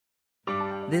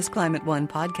This Climate One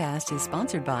podcast is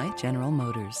sponsored by General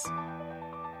Motors.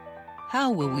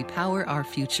 How will we power our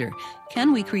future?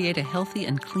 Can we create a healthy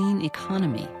and clean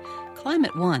economy?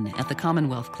 Climate One at the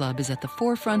Commonwealth Club is at the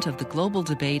forefront of the global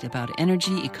debate about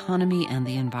energy, economy, and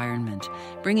the environment.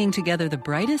 Bringing together the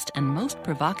brightest and most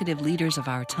provocative leaders of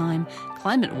our time,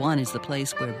 Climate One is the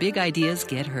place where big ideas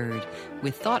get heard.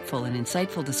 With thoughtful and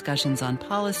insightful discussions on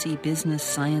policy, business,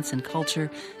 science, and culture,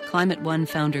 Climate One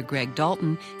founder Greg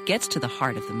Dalton gets to the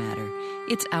heart of the matter.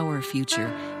 It's our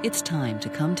future. It's time to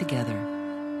come together.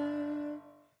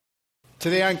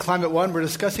 Today on Climate One, we're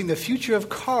discussing the future of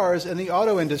cars and the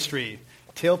auto industry.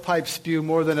 Tailpipes spew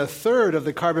more than a third of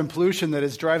the carbon pollution that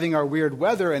is driving our weird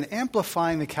weather and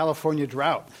amplifying the California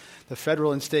drought. The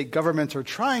federal and state governments are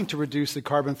trying to reduce the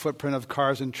carbon footprint of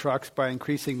cars and trucks by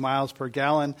increasing miles per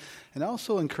gallon and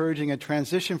also encouraging a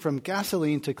transition from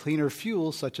gasoline to cleaner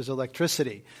fuels such as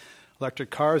electricity. Electric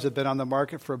cars have been on the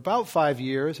market for about 5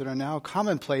 years and are now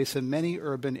commonplace in many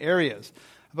urban areas.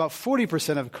 About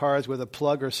 40% of cars with a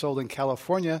plug are sold in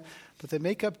California, but they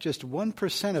make up just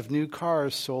 1% of new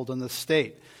cars sold in the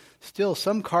state. Still,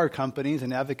 some car companies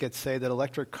and advocates say that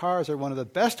electric cars are one of the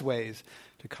best ways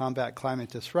to combat climate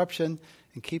disruption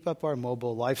and keep up our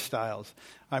mobile lifestyles.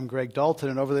 I'm Greg Dalton,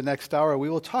 and over the next hour, we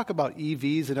will talk about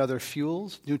EVs and other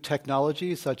fuels, new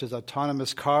technologies such as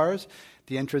autonomous cars,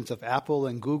 the entrance of Apple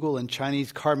and Google and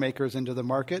Chinese car makers into the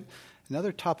market, and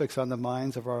other topics on the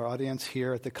minds of our audience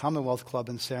here at the Commonwealth Club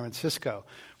in San Francisco.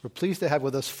 We're pleased to have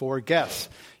with us 4 guests.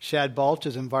 Shad Balch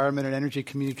is Environment and Energy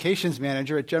Communications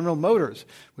Manager at General Motors,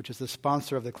 which is the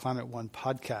sponsor of the Climate One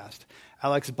podcast.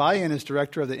 Alex Bayen is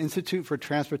Director of the Institute for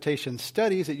Transportation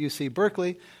Studies at UC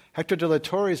Berkeley. Hector De La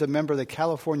Torre is a member of the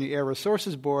California Air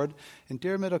Resources Board. And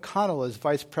Diarmuid O'Connell is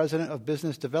Vice President of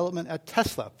Business Development at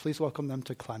Tesla. Please welcome them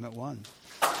to Climate One.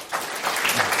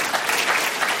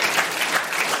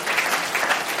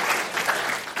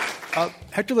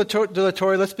 Hector De La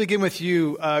Torre, let's begin with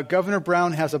you. Governor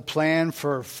Brown has a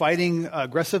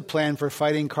aggressive plan for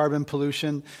fighting carbon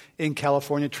pollution in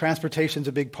California. Transportation's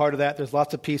a big part of that. There's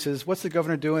lots of pieces. What's the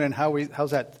governor doing, and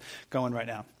how's that going right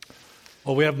now?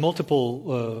 Well, we have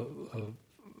multiple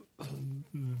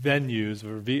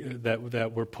venues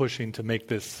that we're pushing to make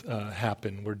this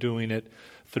happen. We're doing it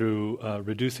through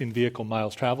reducing vehicle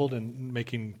miles traveled and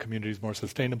making communities more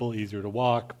sustainable, easier to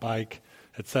walk, bike,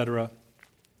 etc.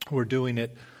 We're doing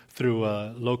it through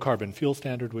a low-carbon fuel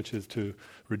standard, which is to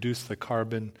reduce the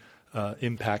carbon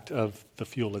impact of the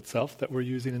fuel itself that we're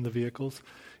using in the vehicles.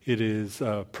 It is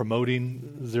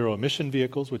promoting zero-emission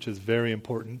vehicles, which is very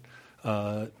important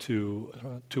to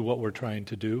what we're trying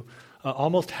to do.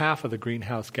 Almost half of the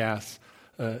greenhouse gas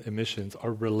emissions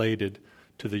are related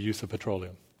to the use of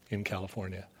petroleum in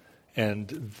California.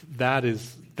 And that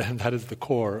is the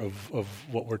core of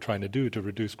what we're trying to do to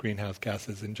reduce greenhouse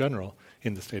gases in general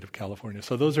in the state of California.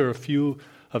 So those are a few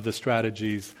of the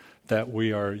strategies that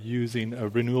we are using.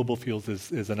 Renewable fuels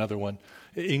is another one,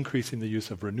 increasing the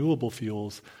use of renewable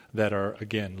fuels that are,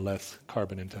 again, less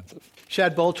carbon intensive.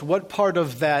 Shad Balch, what part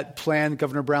of that plan,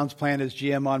 Governor Brown's plan, is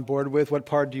GM on board with? What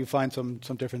part do you find some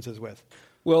differences with?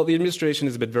 Well, the administration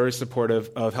has been very supportive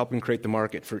of helping create the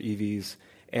market for EVs.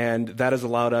 And that has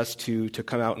allowed us to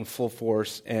come out in full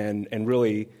force and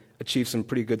really achieve some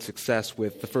pretty good success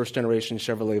with the first-generation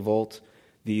Chevrolet Volt,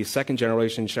 the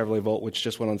second-generation Chevrolet Volt, which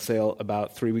just went on sale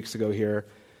about 3 weeks ago here,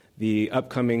 the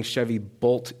upcoming Chevy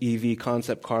Bolt EV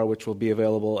concept car, which will be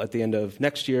available at the end of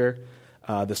next year,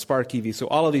 the Spark EV. So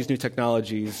all of these new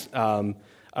technologies are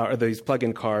these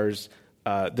plug-in cars.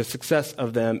 The success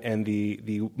of them and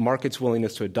the market's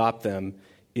willingness to adopt them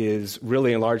is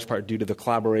really in large part due to the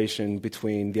collaboration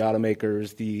between the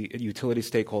automakers, the utility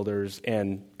stakeholders,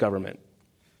 and government.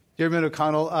 Diarmuid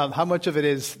O'Connell, how much of it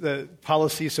is the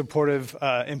policy supportive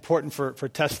important for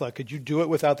Tesla? Could you do it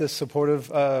without this supportive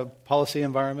policy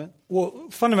environment? Well,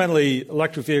 fundamentally,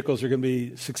 electric vehicles are going to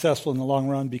be successful in the long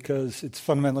run because it's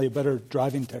fundamentally a better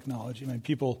driving technology. I mean,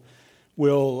 people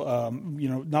will,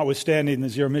 notwithstanding the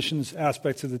zero emissions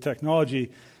aspects of the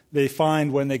technology, they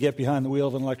find when they get behind the wheel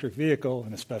of an electric vehicle,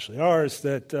 and especially ours,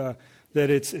 that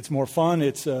it's more fun.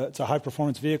 It's a high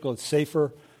performance vehicle. It's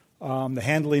safer. The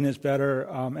handling is better,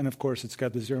 and of course, it's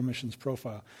got the zero emissions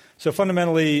profile. So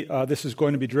fundamentally, this is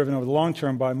going to be driven over the long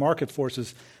term by market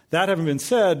forces. That having been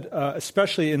said,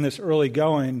 especially in this early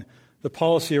going, the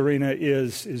policy arena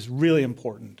is really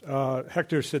important.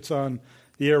 Hector sits on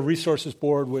the Air Resources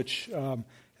Board, which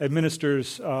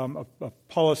administers a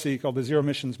policy called the Zero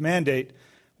Emissions Mandate,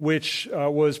 which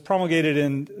was promulgated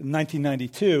in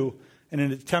 1992 in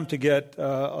an attempt to get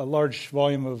a large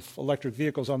volume of electric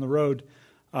vehicles on the road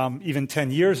even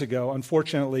 10 years ago.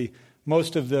 Unfortunately,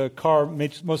 most of the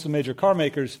major car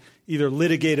makers either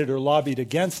litigated or lobbied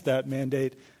against that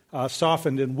mandate,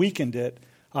 softened and weakened it.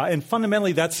 And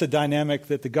fundamentally, that's the dynamic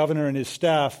that the governor and his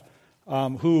staff,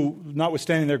 who,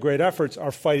 notwithstanding their great efforts,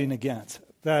 are fighting against.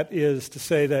 That is to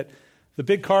say that the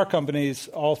big car companies,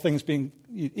 all things being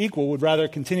equal, would rather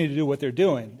continue to do what they're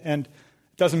doing. And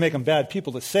it doesn't make them bad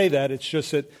people to say that. It's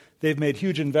just that they've made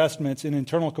huge investments in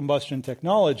internal combustion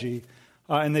technology,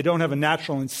 and they don't have a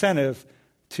natural incentive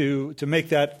to make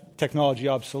that technology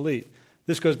obsolete.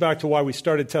 This goes back to why we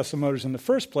started Tesla Motors in the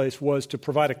first place, was to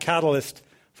provide a catalyst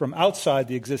from outside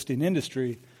the existing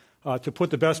industry to put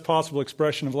the best possible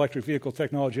expression of electric vehicle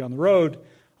technology on the road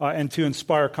and to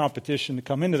inspire competition to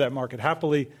come into that market.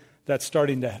 Happily, that's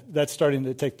starting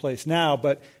to take place now,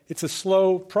 but it's a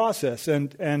slow process.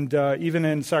 And even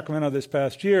in Sacramento this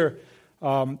past year,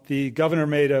 the governor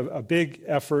made a big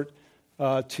effort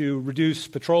to reduce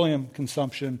petroleum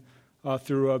consumption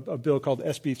through a bill called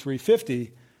SB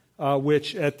 350,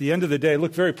 which at the end of the day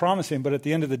looked very promising, but at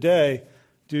the end of the day,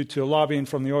 due to lobbying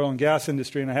from the oil and gas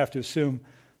industry, and I have to assume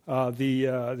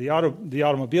the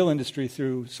automobile industry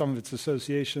through some of its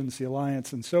associations, the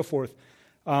Alliance and so forth,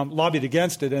 lobbied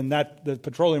against it, and that the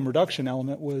petroleum reduction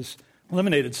element was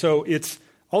eliminated. So it's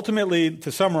ultimately,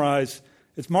 to summarize,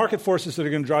 it's market forces that are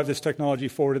going to drive this technology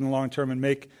forward in the long term and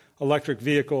make electric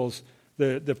vehicles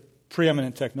the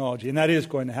preeminent technology, and that is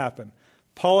going to happen.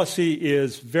 Policy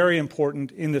is very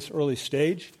important in this early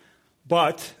stage,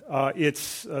 but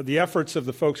it's the efforts of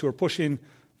the folks who are pushing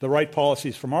the right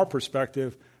policies from our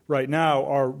perspective right now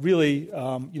are really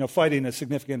fighting a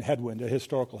significant headwind, a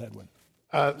historical headwind.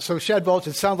 So, Shad Balch,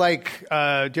 it sounds like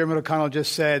Diarmuid O'Connell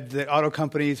just said that auto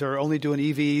companies are only doing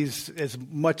EVs as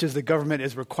much as the government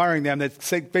is requiring them.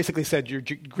 That basically said you're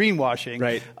greenwashing.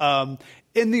 Right.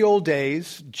 In the old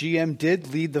days, GM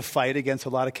did lead the fight against a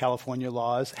lot of California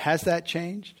laws. Has that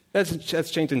changed?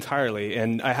 That's changed entirely,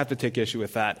 and I have to take issue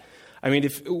with that. I mean,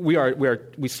 if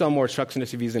we sell more trucks and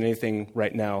SUVs than anything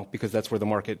right now because that's where the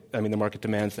market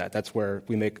demands that. That's where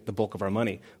we make the bulk of our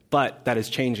money. But that is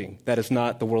changing. That is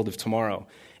not the world of tomorrow.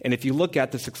 And if you look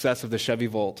at the success of the Chevy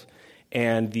Volt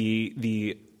and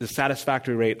the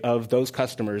satisfactory rate of those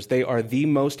customers, they are the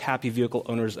most happy vehicle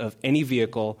owners of any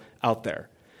vehicle out there.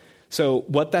 So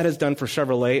what that has done for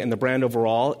Chevrolet and the brand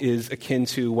overall is akin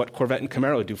to what Corvette and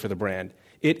Camaro do for the brand.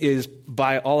 It is,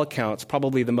 by all accounts,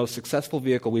 probably the most successful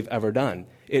vehicle we've ever done.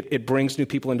 It brings new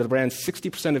people into the brand.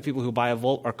 60% of people who buy a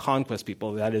Volt are conquest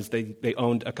people. That is, they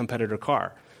owned a competitor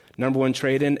car. Number one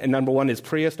trade-in, and number one is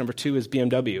Prius. Number two is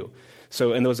BMW.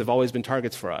 So, and those have always been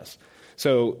targets for us.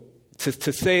 So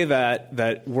to say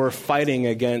that we're fighting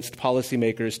against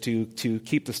policymakers to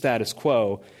keep the status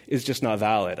quo is just not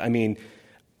valid. I mean,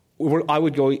 I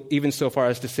would go even so far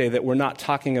as to say that we're not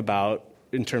talking about,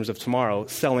 in terms of tomorrow,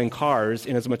 selling cars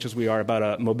in as much as we are about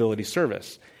a mobility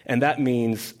service. And that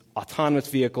means autonomous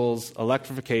vehicles,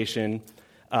 electrification,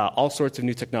 all sorts of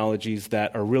new technologies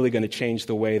that are really going to change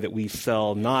the way that we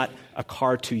sell not a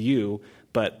car to you,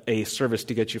 but a service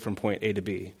to get you from point A to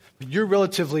B. You're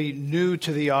relatively new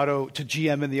to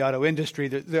GM in the auto industry.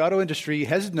 The auto industry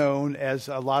has known as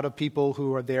a lot of people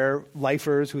who are there,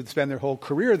 lifers, who spend their whole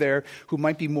career there, who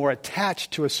might be more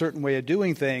attached to a certain way of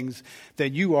doing things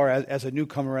than you are as a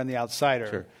newcomer and the outsider.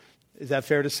 Sure. Is that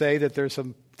fair to say that there's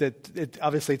some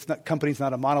obviously it's not, company's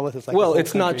not a monolith? It's like well,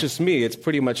 it's not just me. It's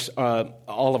pretty much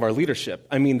all of our leadership.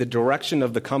 I mean, the direction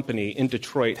of the company in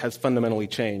Detroit has fundamentally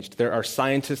changed. There are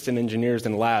scientists and engineers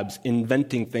in labs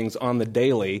inventing things on the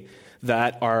daily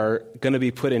that are going to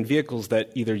be put in vehicles that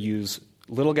either use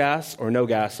little gas or no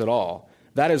gas at all.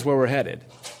 That is where we're headed.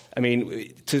 I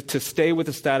mean, to stay with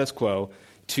the status quo,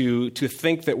 to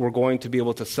think that we're going to be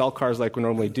able to sell cars like we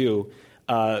normally do,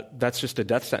 that's just a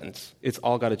death sentence. It's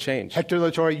all got to change. Hector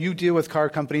LaTorre, you deal with car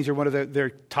companies. You're one of their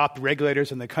top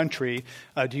regulators in the country.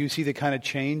 Do you see the kind of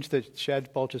change that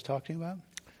Shad Balch is talking about?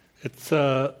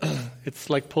 It's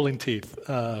like pulling teeth.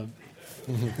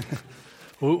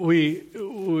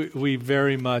 We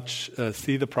very much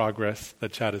see the progress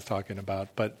that Chad is talking about,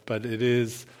 but it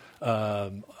is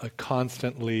a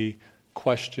constantly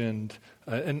questioned,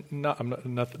 and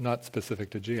not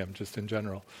specific to GM, just in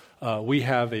general. We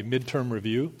have a midterm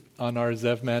review on our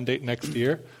ZEV mandate next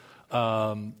year.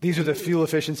 These are the fuel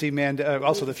efficiency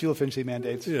also the fuel efficiency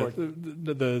mandates. Yeah,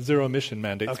 the zero emission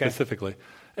mandate specifically.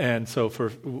 And so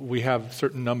we have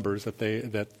certain numbers that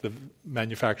the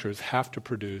manufacturers have to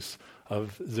produce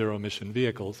of zero emission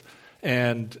vehicles.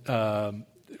 And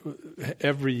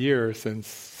every year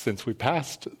since we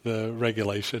passed the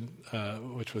regulation,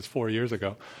 which was 4 years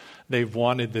ago, they've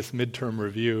wanted this midterm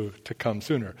review to come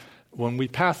sooner. When we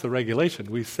passed the regulation,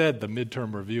 we said the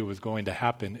midterm review was going to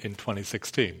happen in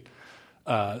 2016.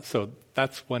 So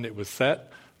that's when it was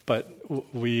set. But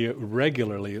we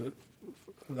regularly,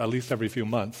 at least every few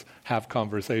months, have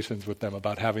conversations with them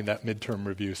about having that midterm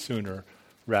review sooner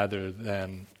rather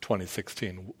than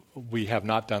 2016. We have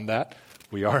not done that.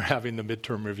 We are having the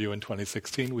midterm review in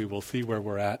 2016. We will see where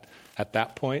we're at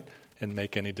that point and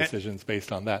make any decisions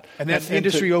based on that. And that's the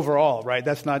industry overall, right?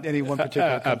 That's not any one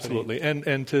particular company. Absolutely.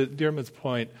 And to Diermann's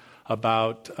point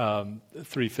about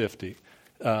 350,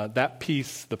 that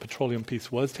piece, the petroleum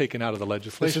piece, was taken out of the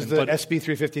legislation. This is the SB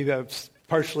 350 that's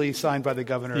partially signed by the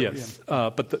governor. Yes,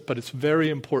 but it's very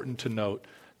important to note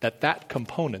that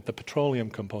component, the petroleum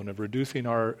component, reducing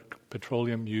our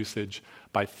petroleum usage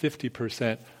by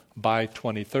 50% by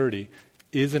 2030,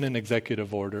 isn't an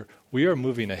executive order. We are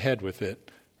moving ahead with it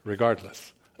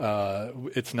regardless.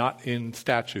 It's not in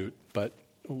statute, but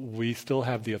we still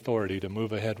have the authority to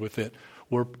move ahead with it.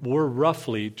 We're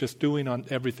roughly just doing on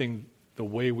everything the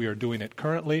way we are doing it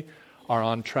currently, are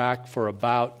on track for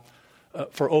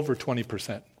over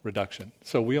 20% reduction.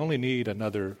 So we only need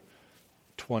another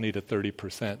 20 to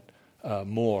 30%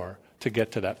 more to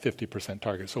get to that 50%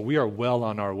 target. So we are well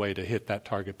on our way to hit that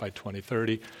target by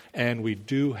 2030, and we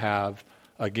do have,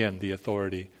 again, the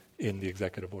authority in the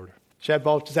executive order. Chad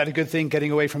Balch, is that a good thing,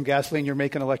 getting away from gasoline? You're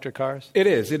making electric cars? It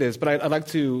is. But I'd like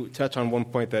to touch on one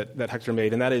point that Hector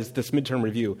made, and that is this midterm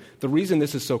review. The reason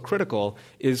this is so critical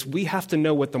is we have to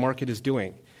know what the market is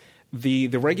doing. The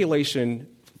regulation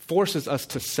forces us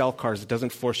to sell cars. It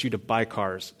doesn't force you to buy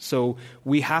cars. So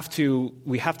we have to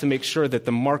make sure that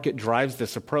the market drives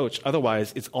this approach.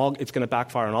 Otherwise, it's going to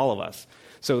backfire on all of us.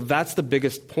 So that's the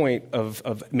biggest point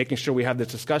of making sure we have this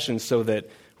discussion so that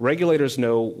regulators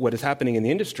know what is happening in the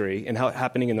industry and how it's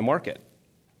happening in the market.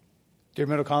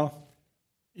 Diarmuid O'Connell?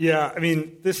 Yeah, I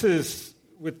mean, this is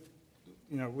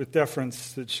with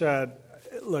deference to Chad.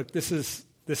 Look, this is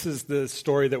the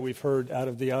story that we've heard out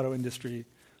of the auto industry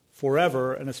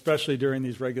forever, and especially during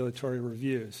these regulatory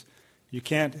reviews. You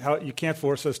can't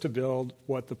force us to build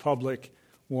what the public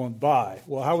won't buy.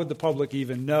 Well, how would the public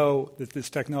even know that this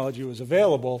technology was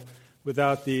available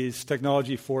without these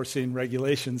technology forcing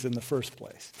regulations in the first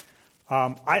place?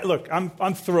 I'm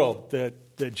thrilled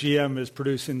that GM is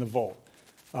producing the Volt.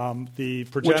 The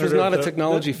progenitor, which was not a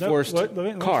technology-forced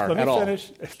car at all.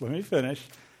 Let me finish.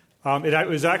 It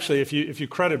was actually, if you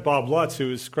credit Bob Lutz,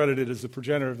 who is credited as the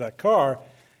progenitor of that car,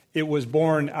 it was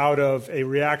born out of a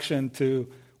reaction to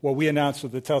what we announced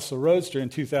with the Tesla Roadster in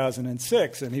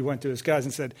 2006. And he went to his guys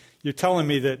and said, "You're telling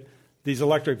me that these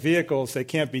electric vehicles, they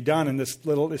can't be done, and this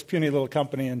puny little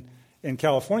company in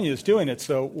California is doing it,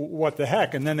 so what the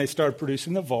heck?" And then they started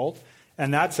producing the Volt,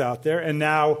 and that's out there. And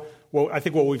now, I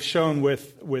think what we've shown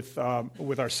with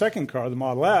our second car, the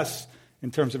Model S, in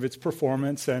terms of its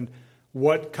performance and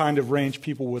what kind of range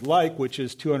people would like, which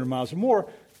is 200 miles or more,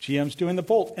 GM's doing the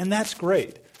Bolt, and that's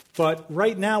great. But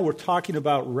right now we're talking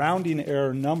about rounding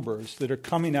error numbers that are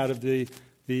coming out of the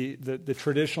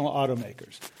traditional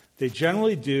automakers. They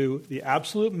generally do the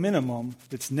absolute minimum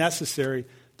that's necessary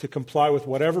to comply with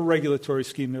whatever regulatory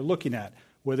scheme they're looking at,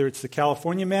 whether it's the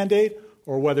California mandate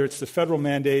or whether it's the federal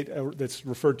mandate that's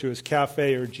referred to as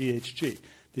CAFE or GHG.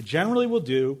 They generally will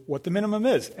do what the minimum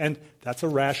is, and that's a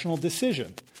rational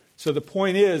decision. So the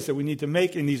point is that we need to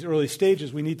make, in these early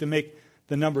stages, we need to make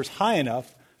the numbers high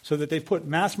enough so that they put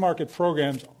mass market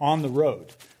programs on the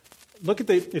road.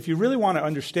 If you really want to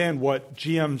understand what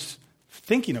GM's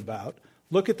thinking about,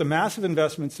 look at the massive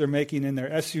investments they're making in their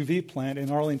SUV plant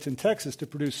in Arlington, Texas to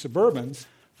produce Suburbans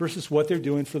versus what they're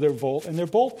doing for their Volt and their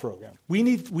Bolt program. We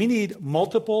need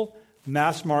multiple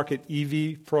mass market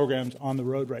EV programs on the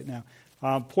road right now.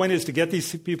 Point is to get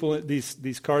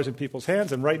these cars in people's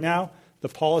hands, and right now, the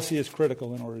policy is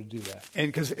critical in order to do that. And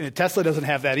because Tesla doesn't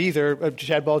have that either.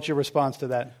 Chad Balch, your response to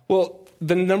that? Well,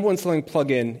 the number one selling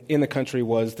plug-in in the country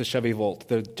was the Chevy Volt,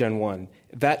 the Gen 1.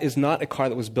 That is not a car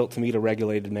that was built to meet a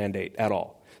regulated mandate at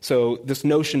all. So this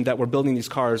notion that we're building these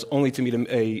cars only to meet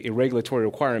a regulatory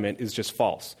requirement is just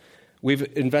false. We're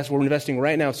investing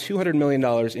right now $200 million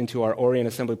into our Orion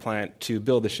assembly plant to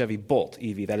build the Chevy Bolt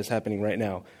EV. That is happening right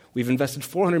now. We've invested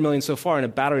 $400 million so far in a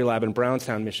battery lab in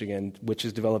Brownstown, Michigan, which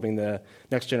is developing the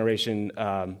next generation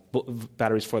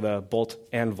batteries for the Bolt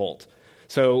and Volt.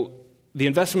 So the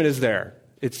investment is there.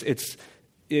 It's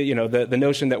the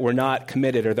notion that we're not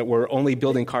committed or that we're only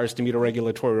building cars to meet a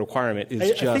regulatory requirement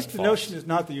is just false. I think the notion is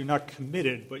not that you're not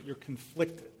committed, but you're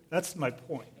conflicted. That's my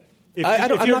point.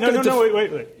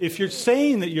 Wait. If you're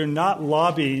saying that you're not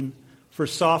lobbying for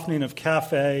softening of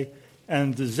CAFE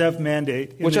and the ZEV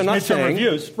mandate in which I'm not saying.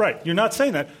 Reviews, right? You're not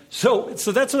saying that. So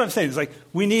that's what I'm saying. It's like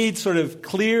we need sort of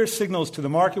clear signals to the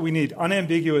market. We need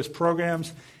unambiguous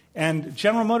programs. And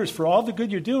General Motors, for all the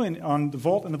good you're doing on the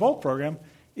Volt and the Volt program,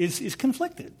 is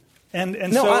conflicted.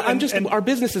 Our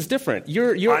business is different.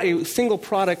 You're a single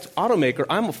product automaker.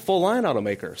 I'm a full line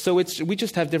automaker. So we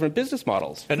just have different business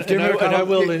models. And I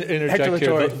will interject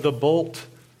here. The Bolt,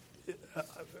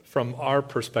 from our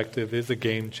perspective, is a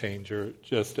game changer,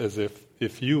 just as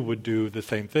if you would do the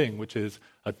same thing, which is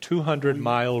a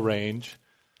 200-mile range,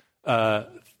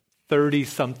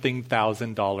 $30-something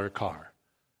thousand car.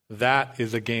 That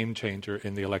is a game changer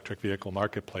in the electric vehicle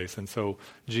marketplace. And so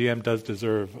GM does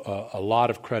deserve a lot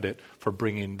of credit for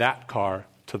bringing that car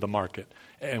to the market.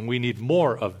 And we need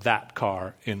more of that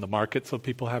car in the market so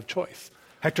people have choice.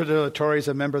 Hector De La Torre is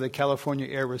a member of the California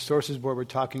Air Resources Board. We're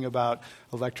talking about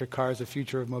electric cars, the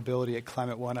future of mobility at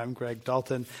Climate One. I'm Greg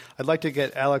Dalton. I'd like to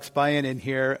get Alex Bayen in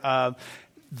here.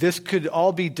 This could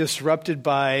all be disrupted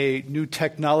by new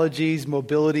technologies,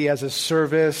 mobility as a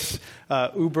service,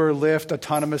 Uber, Lyft,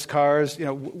 autonomous cars.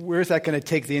 Where's that going to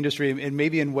take the industry, and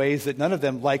maybe in ways that none of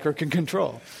them like or can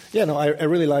control? Yeah, no, I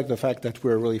really like the fact that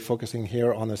we're really focusing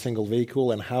here on a single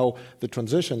vehicle and how the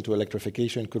transition to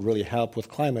electrification could really help with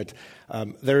climate.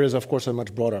 There is, of course, a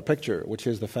much broader picture, which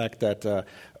is the fact that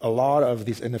a lot of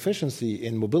this inefficiency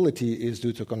in mobility is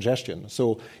due to congestion.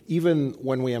 So even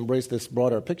when we embrace this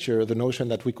broader picture, the notion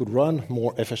that we could run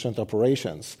more efficient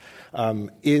operations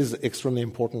is extremely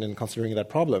important in considering that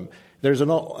problem. There's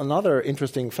another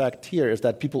interesting fact here is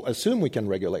that people assume we can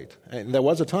regulate. And there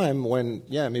was a time when,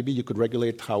 maybe you could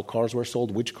regulate how cars were sold,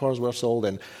 which cars were sold,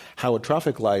 and how a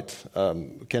traffic light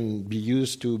can be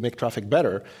used to make traffic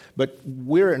better. But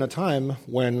we're in a time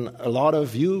when a lot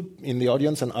of you in the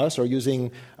audience and us are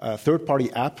using a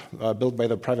third-party app built by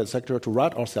the private sector to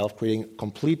route ourselves, creating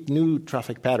complete new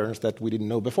traffic patterns that we didn't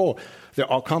know before. There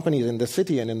are companies in the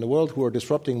city and in the world who are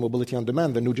disrupting mobility on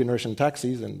demand, the new generation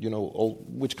taxis, and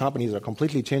which companies are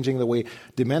completely changing the way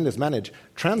demand is managed.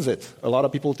 Transit, a lot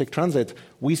of people take transit.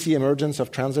 We see emergence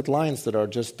of transit lines that are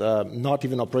just not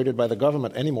even operated by the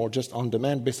government anymore, just on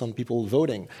demand based on people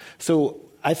voting. So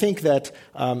I think that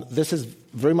this is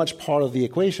very much part of the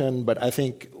equation, but I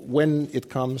think when it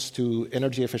comes to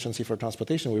energy efficiency for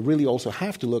transportation, we really also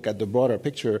have to look at the broader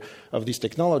picture of these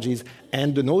technologies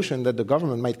and the notion that the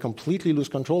government might completely lose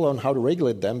control on how to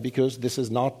regulate them because this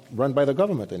is not run by the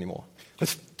government anymore.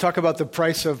 Let's talk about the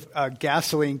price of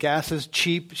gasoline. Gas is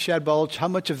cheap. Shad Balch, how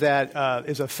much of that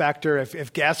is a factor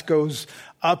if gas goes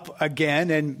up again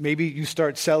and maybe you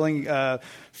start selling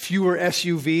fewer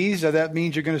SUVs? That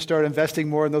means you're going to start investing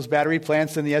more in those battery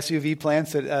plants than the SUV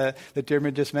plants that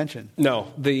Dirman just mentioned.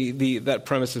 No, that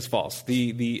premise is false.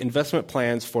 The investment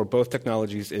plans for both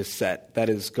technologies is set. That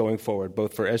is going forward,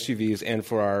 both for SUVs and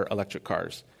for our electric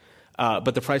cars.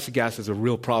 But the price of gas is a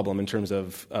real problem in terms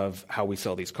of how we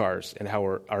sell these cars and how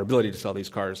our ability to sell these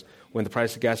cars. When the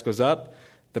price of gas goes up,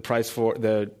 the price for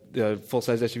the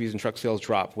full-size SUVs and truck sales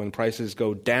drop. When prices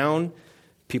go down,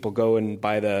 people go and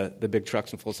buy the big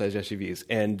trucks and full-size SUVs.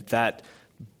 And that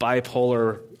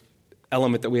bipolar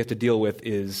element that we have to deal with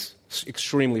is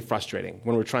extremely frustrating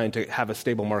when we're trying to have a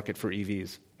stable market for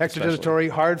EVs. Hector De La Torre,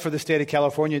 hard for the state of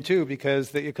California, too,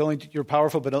 because you're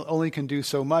powerful but only can do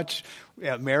so much.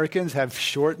 Americans have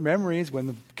short memories. When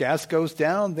the gas goes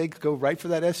down, they go right for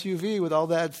that SUV with all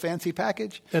that fancy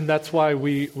package. And that's why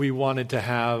we wanted to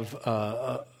have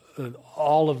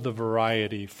all of the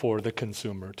variety for the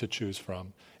consumer to choose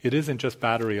from. It isn't just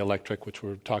battery electric, which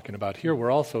we're talking about here.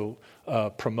 We're also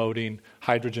promoting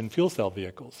hydrogen fuel cell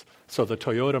vehicles. So the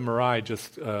Toyota Mirai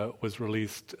just was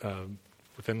released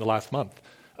within the last month.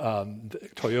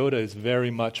 Toyota is very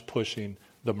much pushing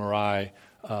the Mirai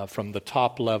from the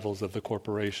top levels of the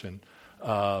corporation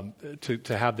to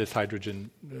have this hydrogen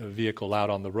vehicle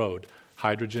out on the road.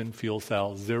 Hydrogen fuel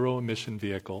cell, zero emission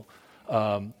vehicle.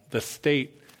 The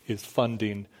state is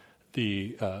funding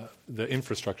the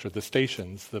infrastructure, the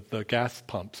stations, the gas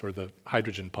pumps or the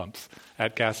hydrogen pumps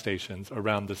at gas stations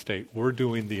around the state. We're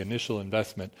doing the initial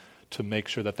investment to make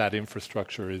sure that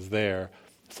infrastructure is there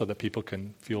so that people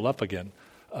can fuel up again.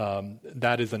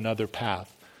 That is another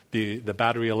path. The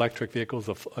battery electric vehicles,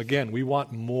 again, we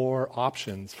want more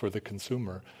options for the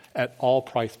consumer at all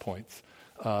price points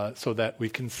so that we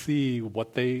can see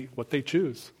what they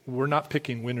choose. We're not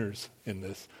picking winners in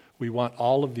this. We want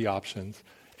all of the options,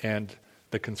 and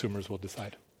the consumers will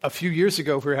decide. A few years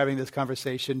ago, if we were having this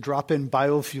conversation, drop-in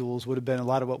biofuels would have been a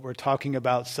lot of what we're talking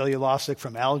about, cellulosic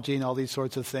from algae and all these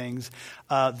sorts of things.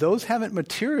 Those haven't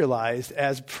materialized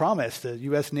as promised. The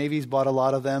U.S. Navy's bought a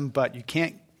lot of them, but you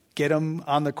can't get them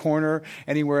on the corner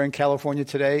anywhere in California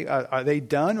today. Are they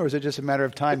done, or is it just a matter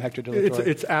of time, Hector De La Torre?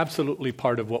 It's absolutely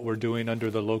part of what we're doing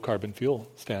under the low-carbon fuel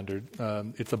standard.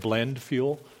 It's a blend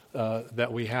fuel.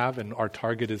 that we have, and our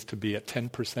target is to be at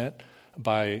 10%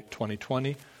 by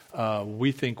 2020.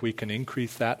 We think we can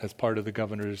increase that as part of the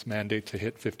governor's mandate to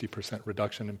hit 50%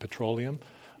 reduction in petroleum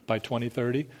by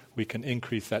 2030. We can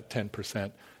increase that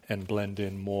 10% and blend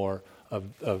in more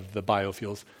of the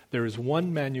biofuels. There is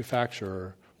one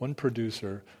manufacturer, one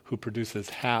producer, who produces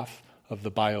half of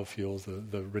the biofuels,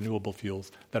 the renewable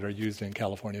fuels that are used in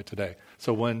California today.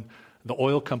 So when the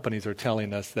oil companies are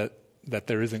telling us that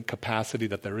there isn't capacity,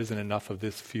 that there isn't enough of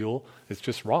this fuel, it's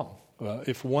just wrong.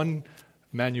 If one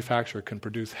manufacturer can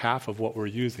produce half of what we're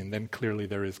using, then clearly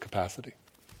there is capacity.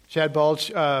 Chad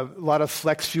Balch, a lot of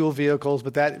flex fuel vehicles,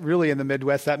 but that really in the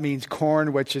Midwest, that means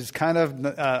corn, which is kind of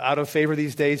out of favor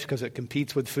these days because it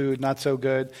competes with food, not so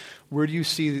good. Where do you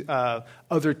see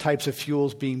other types of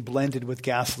fuels being blended with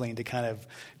gasoline to kind of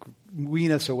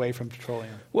wean us away from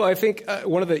petroleum? Well, I think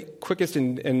one of the quickest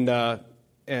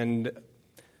and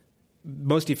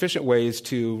most efficient ways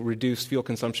to reduce fuel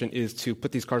consumption is to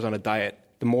put these cars on a diet.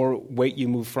 The more weight you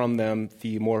move from them,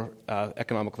 the more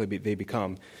economically they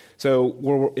become. So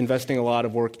we're investing a lot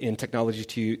of work in technology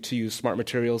to use smart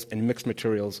materials and mixed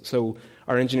materials. So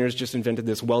our engineers just invented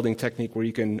this welding technique where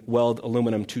you can weld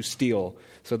aluminum to steel.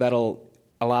 So that'll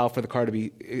allow for the car to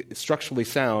be structurally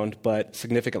sound but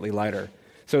significantly lighter.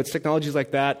 So it's technologies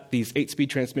like that, these 8-speed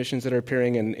transmissions that are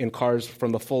appearing in cars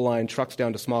from the full-line trucks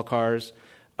down to small cars.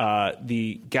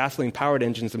 The gasoline-powered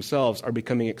engines themselves are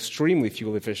becoming extremely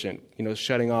fuel efficient,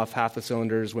 shutting off half the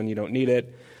cylinders when you don't need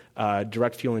it,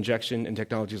 direct fuel injection and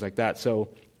technologies like that. So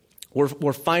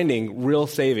we're finding real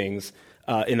savings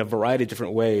in a variety of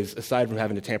different ways, aside from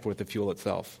having to tamper with the fuel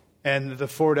itself. And the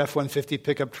Ford F-150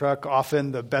 pickup truck,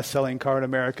 often the best-selling car in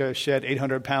America, shed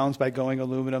 800 pounds by going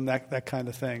aluminum, that kind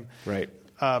of thing. Right.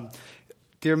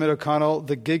 Diarmuid O'Connell,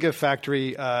 the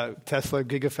Gigafactory, Tesla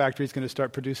Gigafactory is going to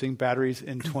start producing batteries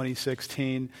in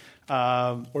 2016.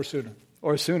 Or sooner.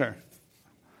 Or sooner.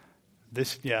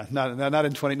 Not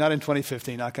in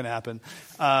 2015, not going to happen.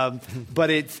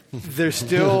 But there's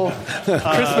still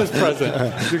Christmas present.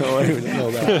 I didn't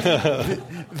know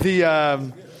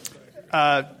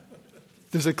that.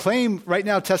 There's a claim right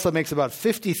now. Tesla makes about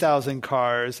 50,000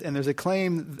 cars, and there's a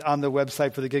claim on the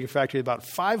website for the Gigafactory about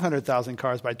 500,000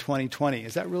 cars by 2020.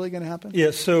 Is that really going to happen?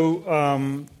 Yeah.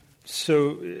 So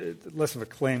less of a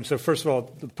claim. So first of all,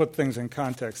 to put things in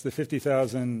context, the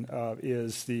 50,000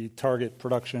 is the target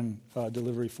production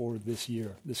delivery for this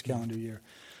year, this calendar year.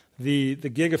 The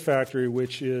Gigafactory,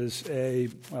 which is a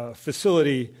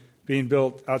facility being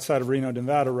built outside of Reno,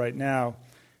 Nevada right now,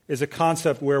 is a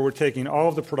concept where we're taking all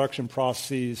of the production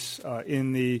processes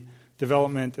in the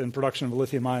development and production of a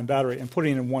lithium-ion battery and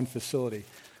putting it in one facility.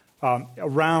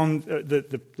 Around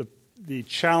the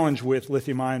challenge with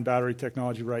lithium-ion battery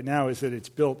technology right now is that it's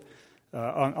built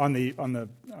on the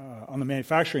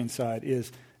manufacturing side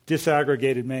is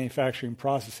disaggregated manufacturing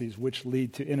processes, which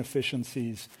lead to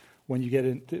inefficiencies. When you get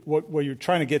into what you're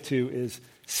trying to get to is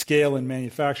scale in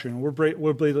manufacturing.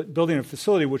 We're building a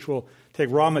facility which will take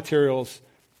raw materials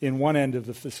in one end of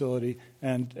the facility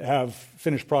and have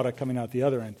finished product coming out the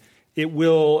other end. It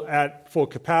will, at full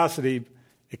capacity,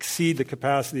 exceed the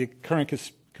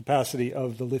current capacity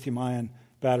of the lithium-ion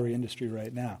battery industry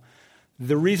right now.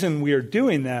 The reason we are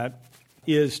doing that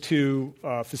is to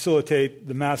facilitate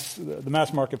the mass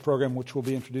market program, which we'll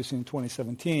be introducing in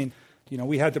 2017.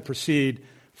 We had to proceed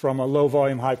from a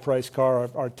low-volume, high-price car,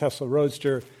 our Tesla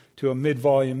Roadster, to a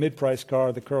mid-volume, mid-price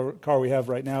car, the car we have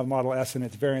right now, the Model S and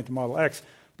its variant, the Model X.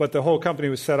 But the whole company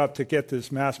was set up to get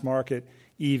this mass market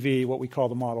EV, what we call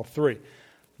the Model 3.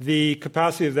 The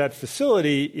capacity of that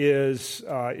facility is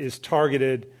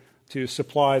targeted to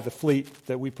supply the fleet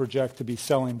that we project to be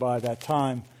selling by that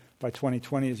time, by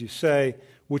 2020, as you say,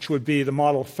 which would be the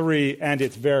Model 3 and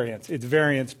its variants. Its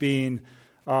variants being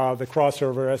the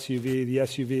crossover SUV, the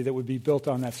SUV that would be built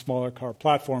on that smaller car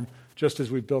platform, just as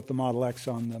we built the Model X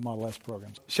on the Model S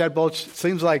programs. Chad Balch,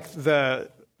 seems like the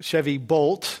Chevy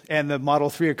Bolt and the Model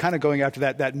 3 are kind of going after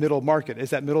that middle market. Is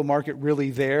that middle market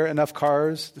really there? Enough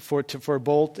cars for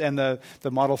Bolt and the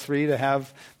Model 3 to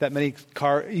have that many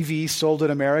car EVs sold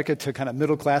in America to kind of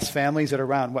middle-class families at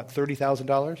around,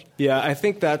 $30,000? Yeah, I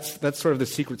think that's sort of the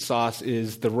secret sauce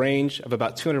is the range of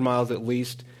about 200 miles at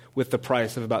least with the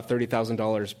price of about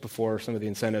 $30,000 before some of the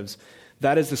incentives.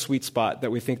 That is the sweet spot that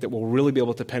we think that will really be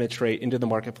able to penetrate into the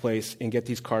marketplace and get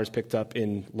these cars picked up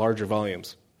in larger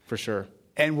volumes, for sure.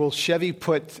 And will Chevy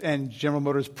and General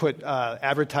Motors put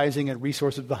advertising and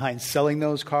resources behind selling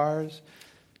those cars?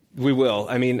 We will.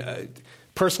 I mean,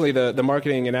 personally, the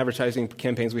marketing and advertising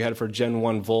campaigns we had for Gen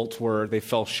 1 Volt they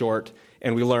fell short,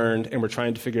 and we learned, and we're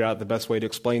trying to figure out the best way to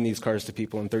explain these cars to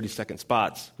people in 30-second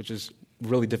spots, which is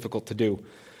really difficult to do.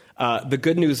 The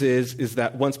good news is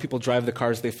that once people drive the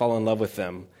cars, they fall in love with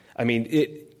them. I mean,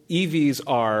 EVs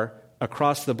are,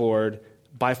 across the board,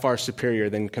 by far superior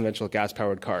than conventional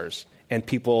gas-powered cars. And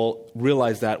people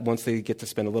realize that once they get to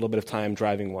spend a little bit of time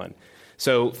driving one.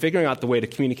 So figuring out the way to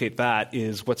communicate that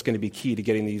is what's going to be key to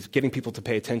getting people to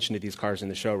pay attention to these cars in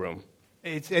the showroom.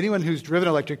 It's anyone who's driven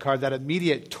an electric car, that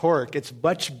immediate torque, it's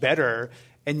much better.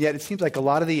 And yet it seems like a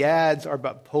lot of the ads are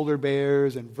about polar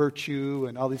bears and virtue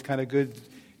and all these kind of good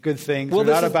things. Well,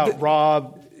 they're not about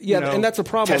raw, and that's a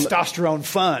problem. Testosterone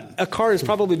fun. A car is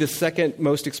probably the second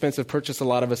most expensive purchase a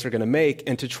lot of us are going to make,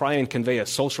 and to try and convey a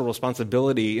social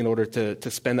responsibility in order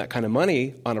to spend that kind of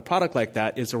money on a product like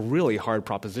that is a really hard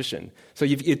proposition. So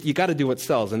you got to do what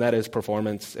sells, and that is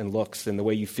performance and looks and the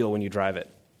way you feel when you drive it.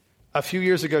 A few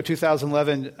years ago,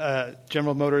 2011,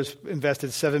 General Motors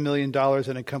invested $7 million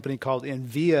in a company called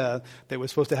Envia that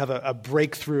was supposed to have a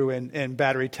breakthrough in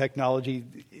battery technology.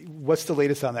 What's the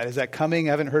latest on that? Is that coming?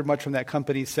 I haven't heard much from that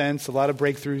company since. A lot of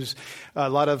breakthroughs, a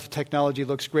lot of technology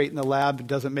looks great in the lab,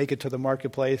 doesn't make it to the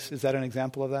marketplace. Is that an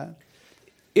example of that?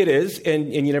 It is,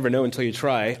 and you never know until you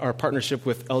try. Our partnership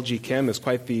with LG Chem is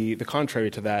quite the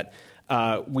contrary to that.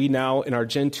 We now, in our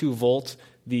Gen 2 Volt,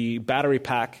 the battery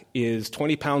pack is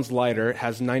 20 pounds lighter,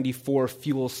 has 94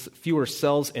 fewer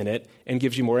cells in it, and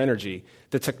gives you more energy.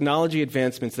 The technology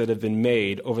advancements that have been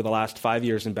made over the last 5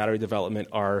 years in battery development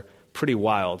are pretty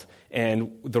wild,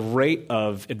 and the rate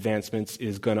of advancements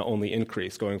is going to only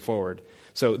increase going forward.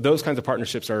 So those kinds of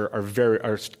partnerships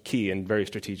are key and very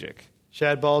strategic.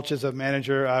 Shad Balch is a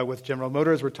manager with General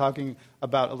Motors. We're talking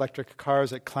about electric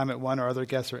cars at Climate One. Our other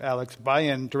guests are Alex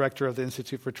Bayen, director of the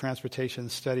Institute for Transportation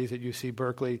Studies at UC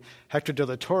Berkeley, Hector De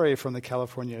La Torre from the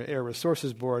California Air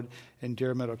Resources Board, and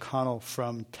Diarmuid O'Connell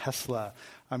from Tesla.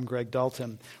 I'm Greg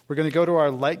Dalton. We're going to go to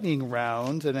our lightning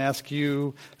round and ask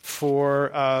you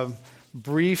for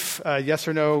brief yes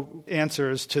or no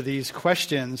answers to these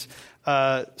questions,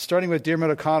 starting with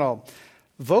Diarmuid O'Connell.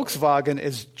 Volkswagen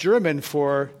is German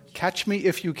for catch me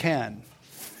if you can.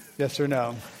 Yes or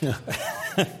no?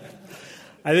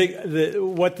 I think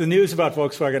what the news about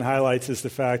Volkswagen highlights is the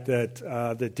fact that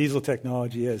the diesel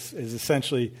technology has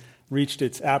essentially reached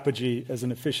its apogee as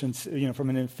an efficiency, from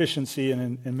an efficiency and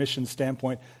an emissions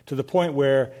standpoint, to the point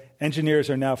where engineers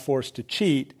are now forced to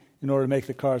cheat in order to make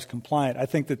the cars compliant. I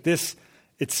think that this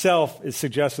itself is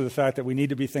suggestive of the fact that we need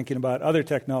to be thinking about other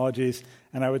technologies,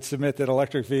 and I would submit that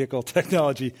electric vehicle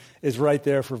technology is right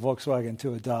there for Volkswagen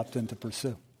to adopt and to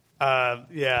pursue.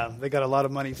 Yeah, they got a lot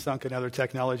of money sunk in other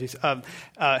technologies.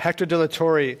 Hector De La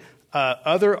Torre,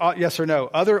 yes or no,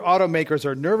 other automakers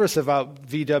are nervous about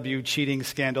VW cheating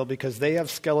scandal because they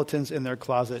have skeletons in their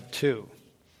closet too.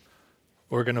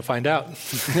 We're going to find out.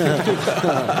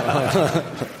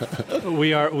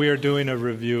 We are doing a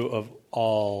review of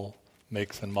all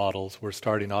makes and models. We're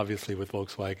starting, obviously, with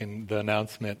Volkswagen. The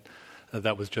announcement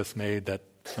that was just made that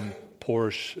some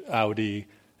Porsche, Audi,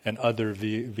 and other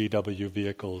VW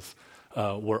vehicles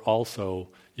were also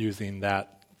using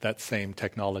that same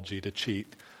technology to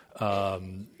cheat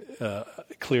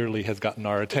clearly has gotten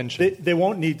our attention. They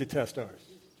won't need to test ours.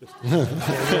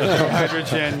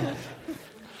 Hydrogen.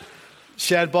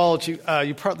 Shad Balch, you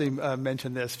partly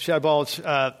mentioned this. Shad Balch,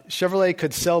 Chevrolet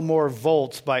could sell more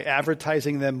Volts by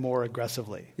advertising them more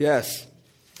aggressively. Yes.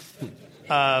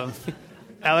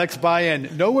 Alex Bayen,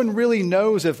 no one really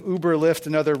knows if Uber, Lyft,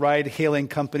 and other ride-hailing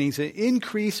companies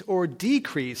increase or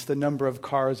decrease the number of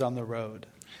cars on the road.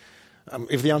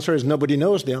 If the answer is nobody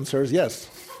knows, the answer is yes.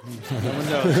 No one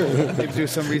knows. Maybe do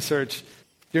some research.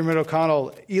 Diarmuid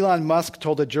O'Connell, Elon Musk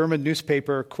told a German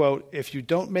newspaper, quote, if you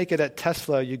don't make it at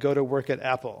Tesla, you go to work at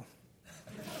Apple.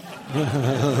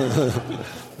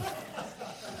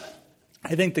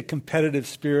 I think the competitive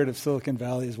spirit of Silicon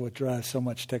Valley is what drives so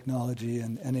much technology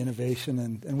and innovation,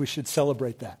 and we should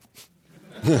celebrate that.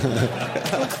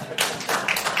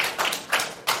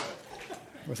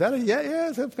 Was that a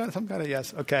yes? Yeah, some kind of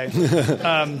yes. Okay.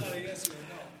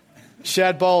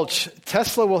 Shad Balch,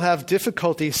 Tesla will have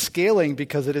difficulty scaling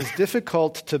because it is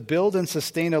difficult to build and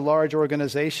sustain a large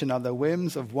organization on the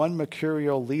whims of one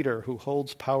mercurial leader who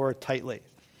holds power tightly.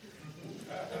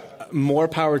 More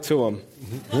power to him.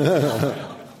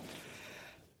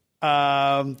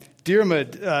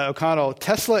 Diarmuid O'Connell,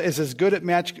 Tesla is as good at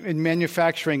in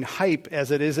manufacturing hype as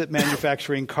it is at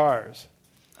manufacturing cars.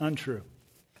 Untrue.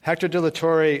 Hector De La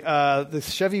Torre, the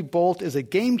Chevy Bolt is a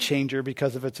game changer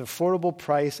because of its affordable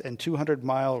price and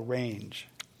 200-mile range.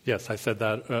 Yes, I said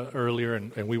that earlier,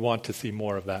 and we want to see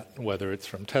more of that, whether it's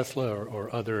from Tesla or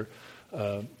other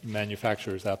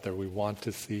manufacturers out there. We want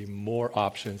to see more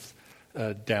options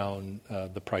down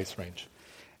the price range.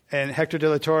 And Hector De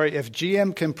La Torre, if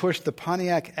GM can push the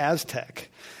Pontiac Aztek,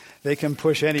 They can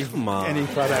push any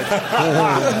product.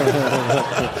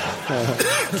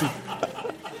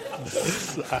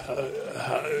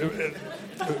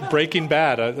 Breaking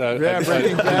Bad.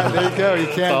 Breaking Bad. There you go. You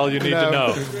can't. That's all you need to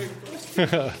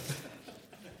know.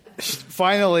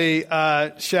 Finally,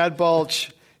 Shad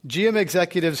Balch, GM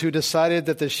executives who decided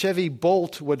that the Chevy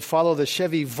Bolt would follow the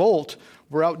Chevy Volt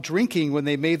were out drinking when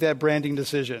they made that branding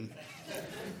decision.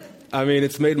 I mean,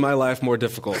 it's made my life more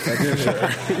difficult, that's for sure.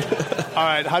 All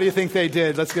right, how do you think they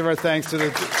did? Let's give our thanks to the...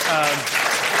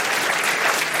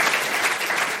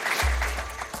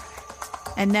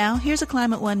 And now, here's a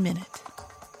Climate 1 Minute.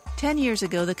 10 years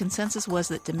ago, the consensus was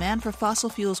that demand for fossil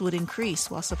fuels would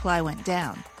increase while supply went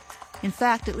down. In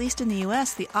fact, at least in the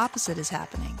U.S., the opposite is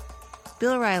happening.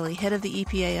 Bill Riley, head of the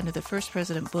EPA under the first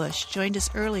President Bush, joined us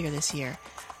earlier this year.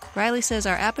 Riley says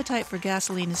our appetite for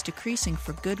gasoline is decreasing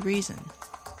for good reason.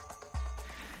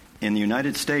 In the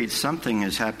United States, something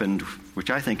has happened which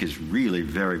I think is really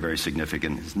very, very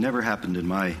significant. It's never happened in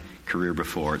my career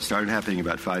before. It started happening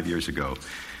about 5 years ago.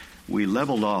 We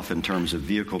leveled off in terms of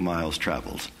vehicle miles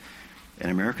traveled, and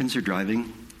Americans are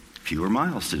driving fewer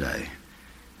miles today.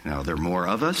 Now, there are more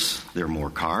of us, there are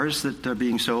more cars that are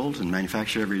being sold and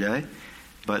manufactured every day,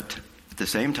 but at the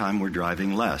same time, we're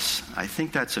driving less. I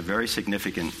think that's a very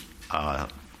significant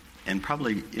and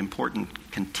probably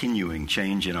important continuing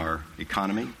change in our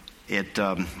economy. It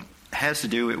has to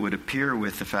do, it would appear,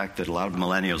 with the fact that a lot of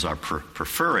millennials are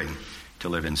preferring to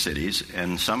live in cities,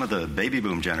 and some of the baby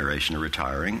boom generation are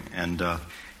retiring, and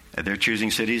they're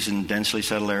choosing cities in densely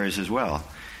settled areas as well.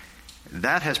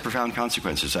 That has profound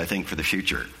consequences, I think, for the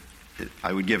future.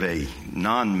 I would give a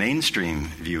non-mainstream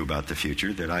view about the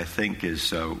future that I think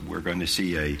is we're going to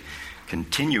see a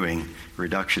continuing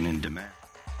reduction in demand.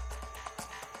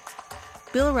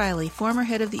 Bill Riley, former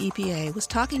head of the EPA, was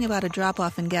talking about a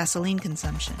drop-off in gasoline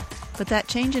consumption. But that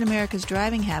change in America's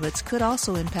driving habits could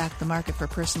also impact the market for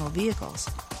personal vehicles.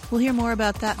 We'll hear more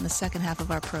about that in the second half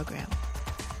of our program.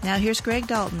 Now here's Greg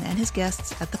Dalton and his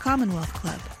guests at the Commonwealth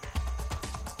Club.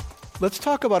 Let's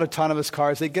talk about autonomous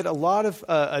cars. They get a lot of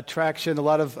attraction, a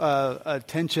lot of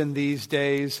attention these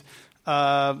days.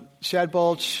 Shad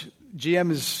Balch,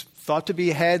 GM is thought to be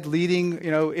ahead, leading,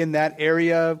 in that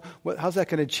area. How's that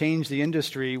going to change the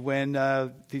industry when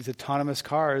these autonomous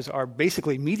cars are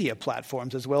basically media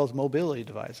platforms as well as mobility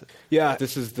devices? Yeah,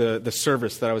 this is the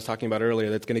service that I was talking about earlier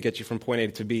that's going to get you from point A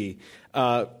to B.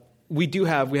 We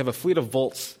have a fleet of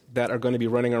Volts that are going to be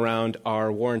running around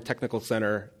our Warren Technical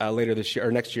Center later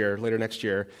next year, that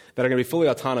are going to be fully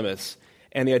autonomous.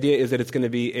 And the idea is that it's going to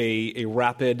be a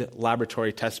rapid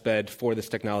laboratory test bed for this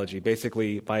technology.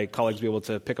 Basically, my colleagues will be able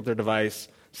to pick up their device,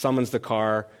 summons the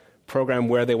car, program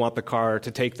where they want the car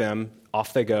to take them,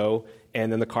 off they go,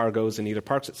 and then the car goes and either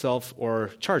parks itself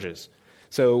or charges.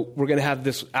 So we're going to have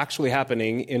this actually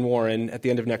happening in Warren at the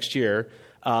end of next year.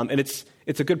 And it's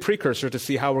a good precursor to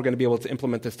see how we're going to be able to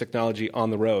implement this technology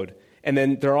on the road. And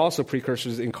then there are also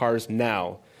precursors in cars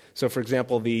now. So, for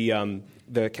example, the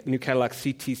new Cadillac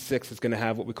CT6 is going to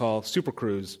have what we call Super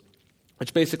Cruise,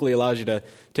 which basically allows you to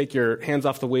take your hands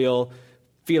off the wheel,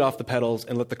 feet off the pedals,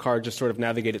 and let the car just sort of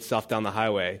navigate itself down the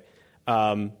highway.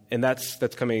 And that's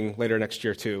coming later next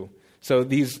year too. So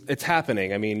it's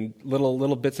happening. I mean,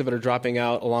 little bits of it are dropping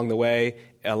out along the way.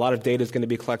 A lot of data is going to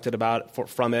be collected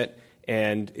from it,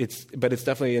 but it's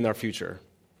definitely in our future.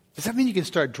 Does that mean you can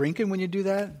start drinking when you do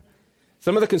that?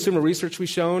 Some of the consumer research we've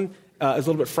shown is a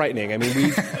little bit frightening. I mean,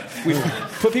 we've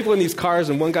put people in these cars,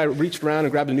 and one guy reached around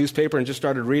and grabbed a newspaper and just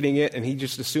started reading it, and he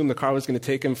just assumed the car was going to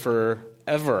take him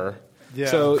forever. Yeah.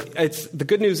 So the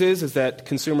good news is that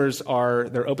consumers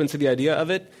they're open to the idea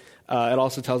of it. It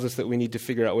also tells us that we need to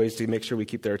figure out ways to make sure we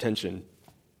keep their attention.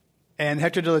 And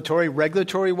Hector De La Torre,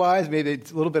 regulatory-wise, maybe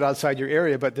it's a little bit outside your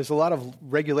area, but there's a lot of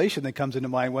regulation that comes into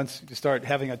mind once you start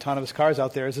having autonomous cars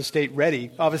out there. Is the state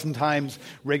ready? Oftentimes,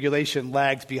 regulation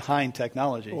lags behind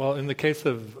technology. Well, in the case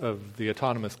of the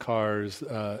autonomous cars,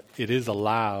 it is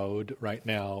allowed right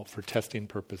now for testing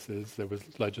purposes. There was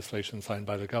legislation signed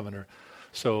by the governor.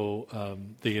 So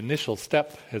the initial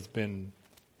step has been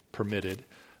permitted,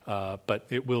 but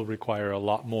it will require a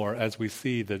lot more as we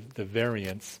see the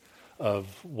variance of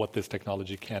what this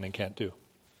technology can and can't do.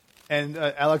 And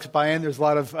Alex, buy-in, there's a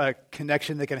lot of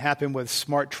connection that can happen with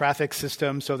smart traffic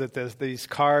systems so that these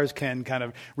cars can kind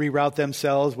of reroute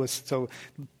themselves. So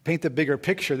paint the bigger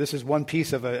picture, this is one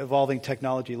piece of an evolving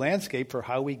technology landscape for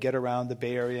how we get around the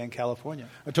Bay Area and California.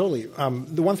 Totally.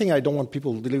 The one thing I don't want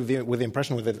people to leave with the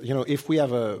impression with it, if we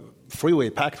have a freeway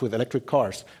packed with electric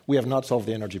cars, we have not solved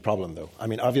the energy problem, though. I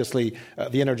mean, obviously,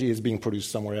 the energy is being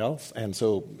produced somewhere else. And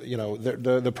so,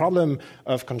 the problem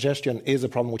of congestion is a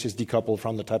problem which is decoupled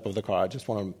from the type of the car. I just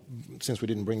want to, since we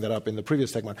didn't bring that up in the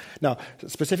previous segment. Now,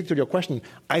 specific to your question,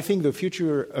 I think a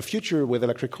future with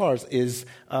electric cars is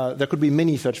there could be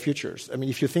many such futures. I mean,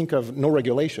 if you think of no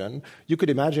regulation, you could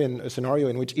imagine a scenario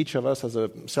in which each of us has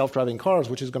a self-driving car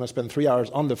which is going to spend 3 hours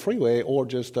on the freeway or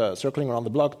just circling around the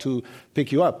block to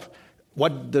pick you up.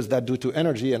 What does that do to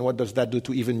energy, and what does that do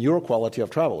to even your quality of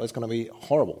travel? It's going to be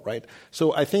horrible, right?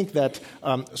 So I think that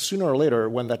sooner or later,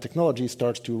 when that technology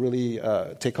starts to really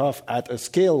take off at a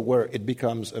scale where it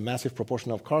becomes a massive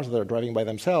proportion of cars that are driving by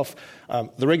themselves,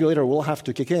 the regulator will have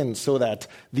to kick in so that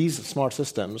these smart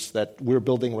systems that we're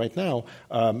building right now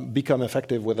become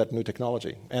effective with that new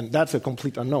technology. And that's a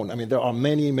complete unknown. I mean, there are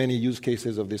many, many use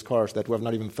cases of these cars that we have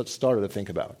not even started to think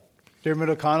about. Dermot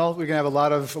O'Connell, we're going to have a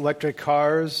lot of electric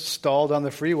cars stalled on the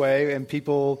freeway and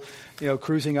people,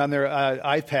 cruising on their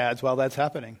iPads while that's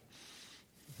happening.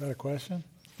 Is that a question?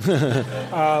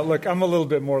 Look, I'm a little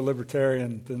bit more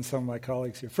libertarian than some of my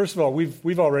colleagues here. First of all,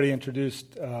 we've already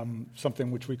introduced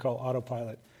something which we call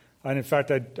autopilot. And in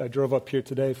fact, I drove up here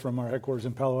today from our headquarters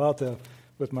in Palo Alto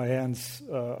with my hands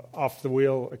off the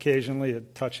wheel occasionally,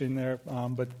 touching there,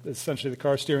 but essentially the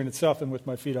car steering itself and with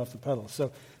my feet off the pedal.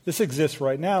 So this exists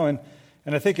right now, and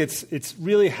I think it's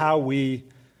really how we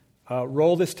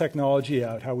roll this technology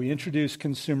out, how we introduce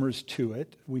consumers to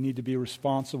it. We need to be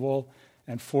responsible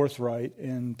and forthright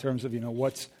in terms of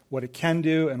what it can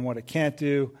do and what it can't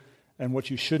do and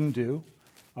what you shouldn't do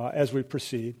as we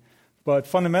proceed. But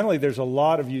fundamentally, there's a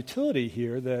lot of utility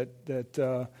here that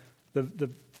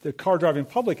the car driving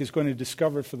public is going to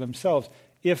discover for themselves.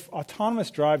 If autonomous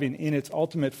driving in its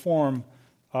ultimate form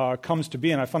comes to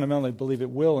be, and I fundamentally believe it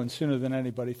will, and sooner than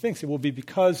anybody thinks, it will be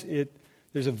because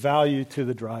there's a value to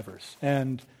the drivers.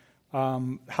 And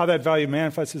how that value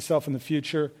manifests itself in the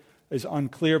future is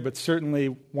unclear, but certainly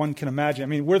one can imagine. I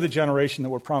mean, we're the generation that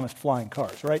were promised flying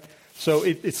cars, right? So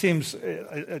it seems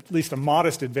at least a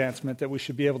modest advancement that we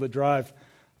should be able to drive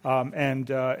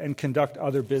and conduct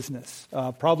other business,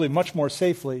 probably much more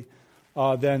safely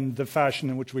than the fashion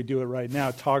in which we do it right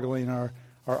now, toggling our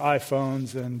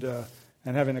iPhones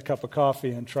and having a cup of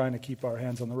coffee and trying to keep our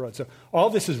hands on the road. So all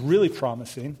this is really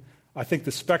promising. I think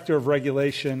the specter of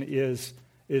regulation is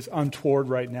untoward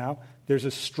right now. There's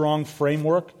a strong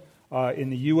framework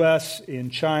in the U.S., in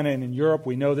China, and in Europe.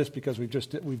 We know this because we've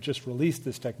just released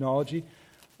this technology.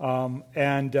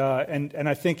 And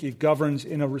I think it governs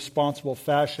in a responsible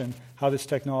fashion how this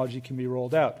technology can be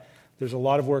rolled out. There's a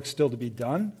lot of work still to be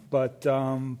done, but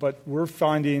we're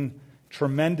finding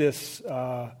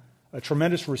a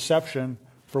tremendous reception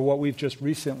for what we've just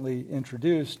recently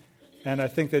introduced, and I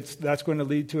think that's going to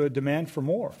lead to a demand for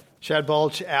more. Chad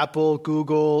Balch, Apple,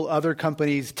 Google, other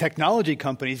companies, technology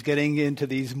companies getting into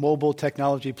these mobile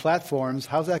technology platforms,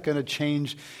 how's that going to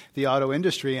change the auto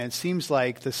industry? And it seems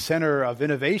like the center of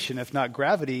innovation, if not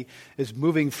gravity, is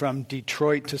moving from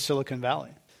Detroit to Silicon Valley.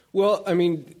 Well, I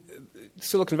mean,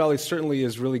 Silicon Valley certainly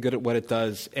is really good at what it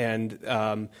does, and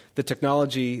the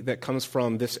technology that comes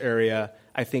from this area,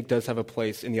 I think, does have a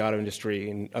place in the auto industry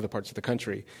in other parts of the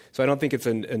country. So I don't think it's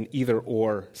an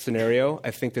either-or scenario.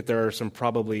 I think that there are some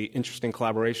probably interesting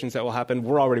collaborations that will happen.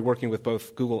 We're already working with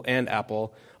both Google and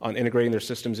Apple on integrating their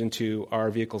systems into our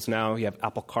vehicles now. You have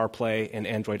Apple CarPlay and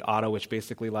Android Auto, which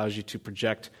basically allows you to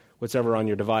project whatever on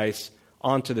your device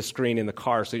onto the screen in the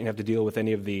car, so you don't have to deal with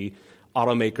any of the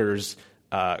automakers'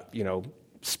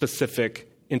 specific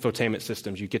infotainment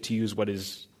systems. You get to use what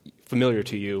is familiar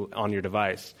to you on your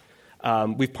device.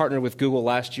 We've partnered with Google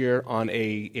last year on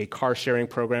a car sharing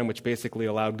program, which basically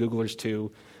allowed Googlers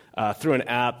to, through an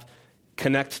app,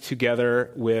 connect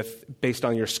together based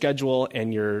on your schedule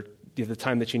and the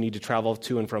time that you need to travel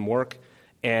to and from work.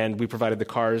 And we provided the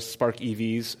cars, Spark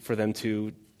EVs, for them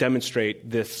to demonstrate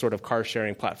this sort of car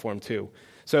sharing platform too.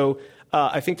 So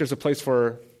I think there's a place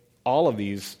for all of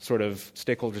these sort of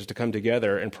stakeholders to come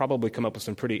together and probably come up with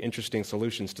some pretty interesting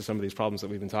solutions to some of these problems that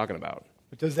we've been talking about.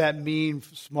 But does that mean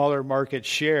smaller market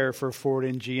share for Ford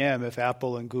and GM if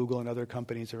Apple and Google and other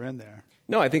companies are in there?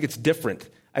 No, I think it's different.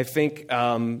 I think,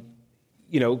 Google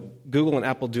and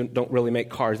Apple don't really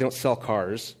make cars. They don't sell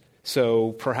cars.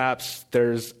 So perhaps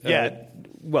there's...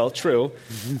 well, true.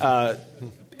 But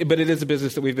it is a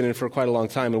business that we've been in for quite a long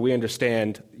time, and we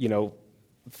understand,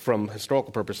 from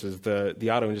historical purposes,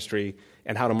 the auto industry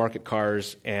and how to market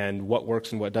cars and what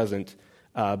works and what doesn't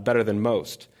better than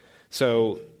most.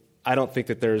 So I don't think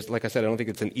that there's, like I said, I don't think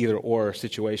it's an either-or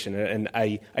situation. And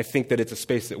I think that it's a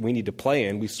space that we need to play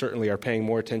in. We certainly are paying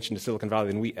more attention to Silicon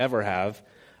Valley than we ever have,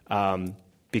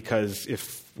 because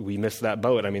if we miss that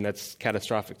boat, I mean, that's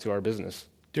catastrophic to our business.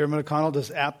 Dermot O'Connell,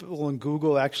 does Apple and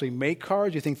Google actually make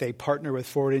cars? Do you think they partner with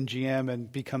Ford and GM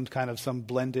and become kind of some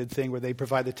blended thing where they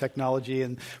provide the technology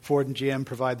and Ford and GM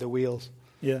provide the wheels?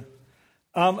 Yeah.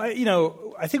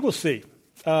 I think we'll see.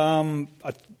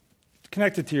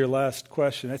 Connected to your last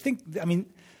question,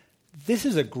 this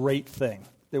is a great thing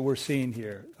that we're seeing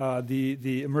here.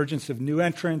 The emergence of new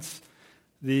entrants,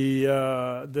 the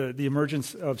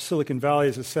emergence of Silicon Valley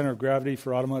as a center of gravity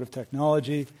for automotive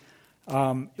technology.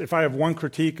 If I have one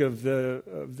critique of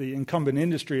the incumbent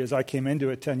industry as I came into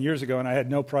it 10 years ago, and I had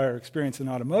no prior experience in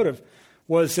automotive,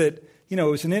 was that it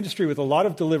was an industry with a lot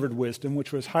of delivered wisdom,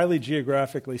 which was highly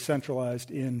geographically centralized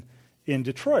in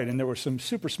Detroit, and there were some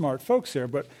super smart folks there.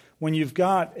 But when you've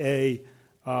got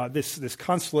this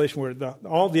constellation where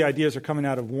all the ideas are coming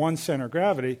out of one center of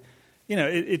gravity,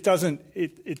 it's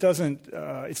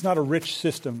not a rich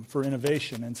system for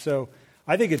innovation. And so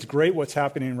I think it's great what's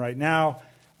happening right now.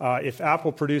 If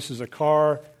Apple produces a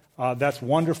car, that's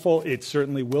wonderful. It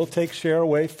certainly will take share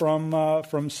away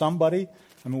from somebody.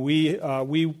 I mean, we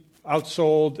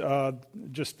outsold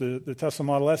just the Tesla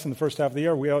Model S in the first half of the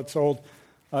year. We outsold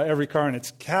every car in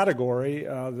its category,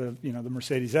 the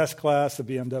Mercedes S-Class, the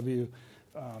BMW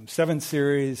 7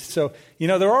 Series. So,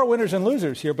 there are winners and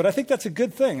losers here, but I think that's a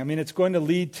good thing. I mean, it's going to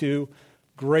lead to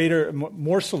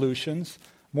more solutions,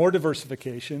 more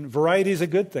diversification. Variety is a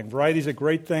good thing. Variety is a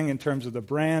great thing in terms of the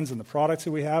brands and the products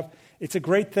that we have. It's a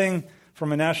great thing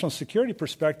from a national security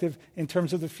perspective in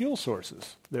terms of the fuel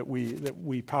sources that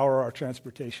we power our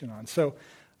transportation on. So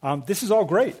this is all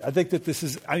great. I think that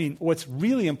what's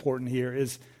really important here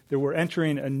is that we're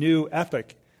entering a new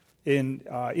epoch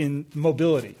in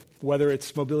mobility, whether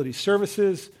it's mobility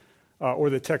services or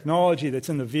the technology that's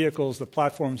in the vehicles, the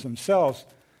platforms themselves,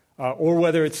 or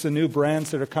whether it's the new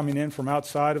brands that are coming in from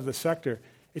outside of the sector.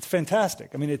 It's fantastic.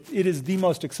 I mean, it is the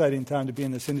most exciting time to be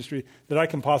in this industry that I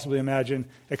can possibly imagine,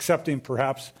 excepting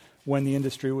perhaps when the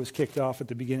industry was kicked off at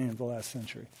the beginning of the last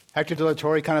century. Hector De La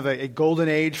Torre, kind of a golden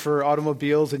age for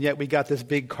automobiles, and yet we got this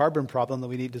big carbon problem that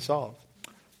we need to solve.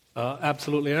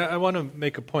 Absolutely. And I want to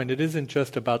make a point. It isn't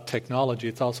just about technology.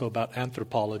 It's also about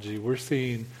anthropology. We're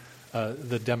seeing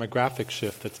the demographic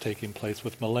shift that's taking place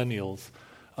with millennials.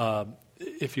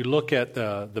 If you look at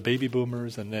the baby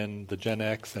boomers and then the Gen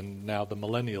X and now the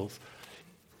millennials,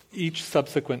 each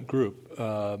subsequent group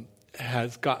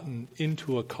has gotten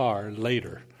into a car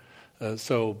later.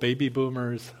 So baby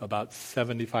boomers, about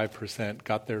 75%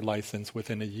 got their license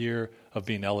within a year of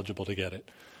being eligible to get it.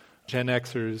 Gen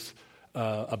Xers,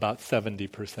 about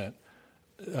 70%.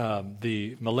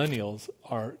 The millennials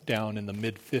are down in the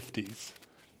mid-50s.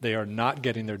 They are not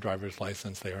getting their driver's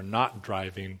license. They are not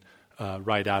driving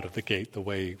right out of the gate the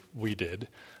way we did.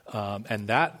 And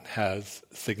that has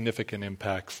significant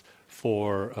impacts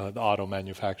for the auto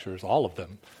manufacturers, all of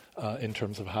them, in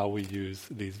terms of how we use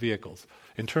these vehicles.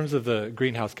 In terms of the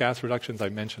greenhouse gas reductions I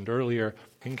mentioned earlier,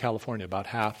 in California, about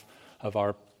half of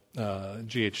our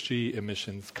GHG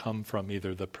emissions come from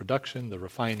either the production, the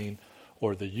refining,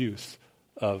 or the use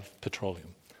of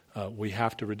petroleum. We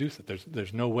have to reduce it.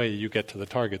 There's no way you get to the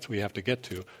targets we have to get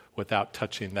to without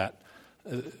touching that,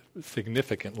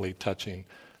 significantly touching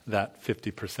that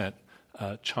 50%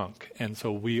 chunk. And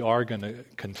so we are going to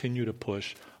continue to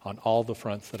push on all the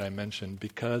fronts that I mentioned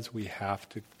because we have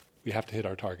to hit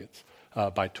our targets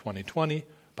by 2020,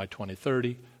 by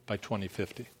 2030, by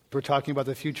 2050. We're talking about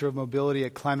the future of mobility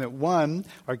at Climate One.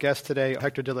 Our guest today,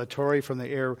 Hector De La Torre from the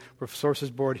Air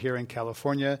Resources Board here in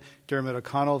California, Dermot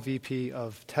O'Connell, VP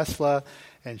of Tesla,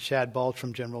 and Shad Balch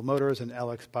from General Motors, and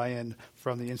Alex Bayen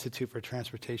from the Institute for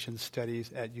Transportation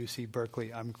Studies at UC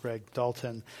Berkeley. I'm Greg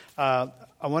Dalton. I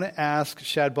want to ask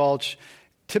Shad Balch,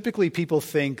 typically people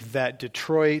think that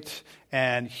Detroit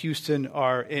and Houston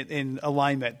are in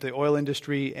alignment. The oil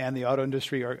industry and the auto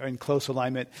industry are in close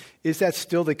alignment. Is that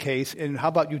still the case? And how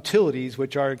about utilities,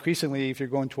 which are increasingly, if you're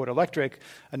going toward electric,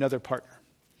 another partner?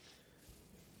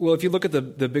 Well, if you look at the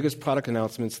biggest product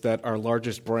announcements that our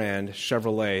largest brand,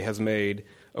 Chevrolet, has made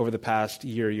over the past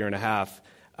year and a half,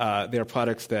 they are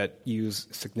products that use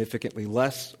significantly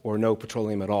less or no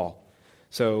petroleum at all.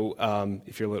 So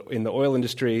if you're in the oil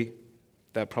industry,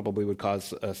 that probably would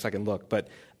cause a second look. But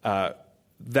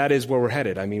that is where we're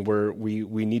headed. I mean,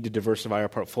 we need to diversify our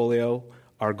portfolio.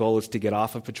 Our goal is to get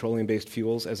off of petroleum-based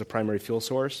fuels as a primary fuel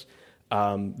source.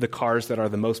 The cars that are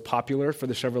the most popular for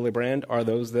the Chevrolet brand are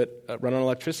those that run on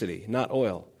electricity, not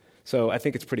oil. So I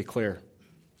think it's pretty clear.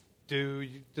 Do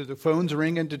the phones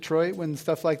ring in Detroit when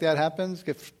stuff like that happens?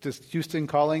 Does Houston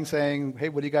calling saying, "Hey,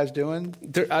 what are you guys doing?"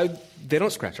 They don't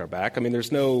scratch our back. I mean,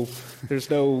 there's no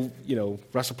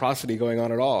reciprocity going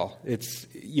on at all. It's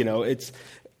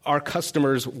our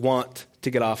customers want to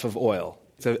get off of oil.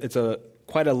 It's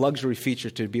quite a luxury feature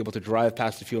to be able to drive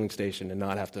past a fueling station and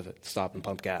not have to stop and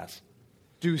pump gas.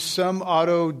 Do some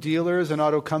auto dealers and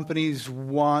auto companies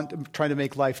trying to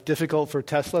make life difficult for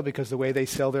Tesla because the way they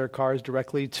sell their cars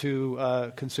directly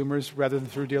to consumers rather than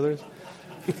through dealers?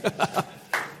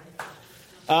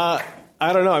 I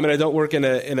don't know. I mean, I don't work in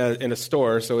a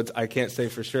store, so I can't say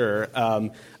for sure.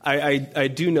 I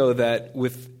do know that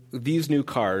with these new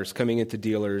cars coming into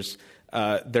dealers,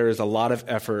 there is a lot of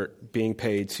effort being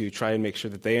paid to try and make sure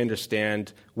that they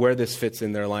understand where this fits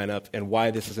in their lineup and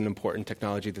why this is an important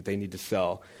technology that they need to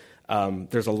sell.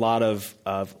 There's a lot of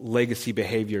legacy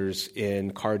behaviors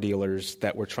in car dealers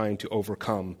that we're trying to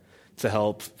overcome to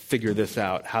help figure this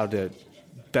out, how to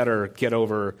better get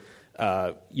over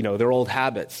their old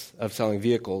habits of selling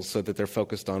vehicles so that they're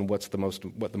focused on what the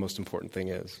most important thing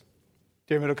is.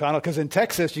 David O'Connell, because in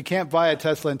Texas, you can't buy a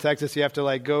Tesla in Texas. You have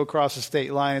to go across the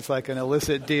state line. It's like an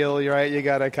illicit deal, right? You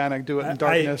got to kind of do it in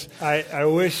darkness. I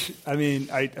wish,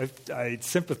 I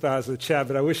sympathize with Chad,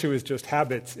 but I wish it was just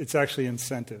habits. It's actually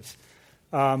incentives.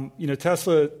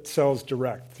 Tesla sells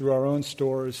direct through our own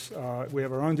stores. We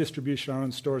have our own distribution, our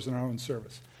own stores, and our own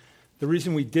service. The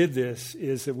reason we did this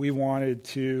is that we wanted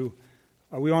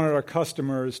our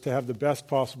customers to have the best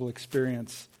possible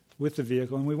experience with the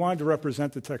vehicle, and we wanted to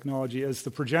represent the technology as the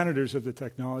progenitors of the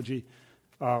technology,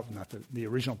 not the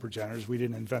original progenitors, we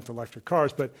didn't invent electric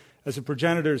cars, but as the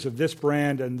progenitors of this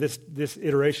brand and this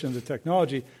iteration of the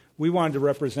technology, we wanted to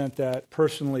represent that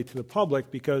personally to the public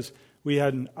because we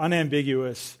had an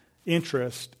unambiguous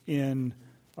interest in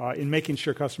making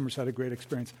sure customers had a great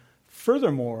experience.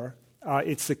 Furthermore,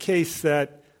 it's the case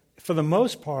that, for the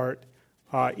most part,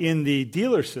 in the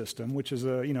dealer system, which is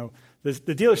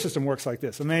the dealer system works like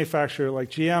this. A manufacturer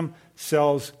like GM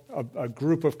sells a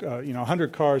group of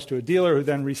 100 cars to a dealer who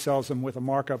then resells them with a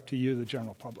markup to you, the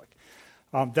general public.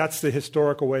 That's the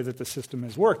historical way that the system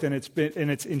has worked, and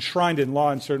it's enshrined in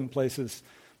law in certain places,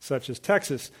 such as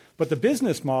Texas. But the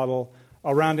business model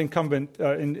around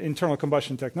internal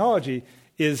combustion technology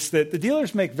is that the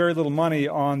dealers make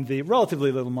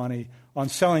relatively little money on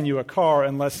selling you a car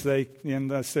unless they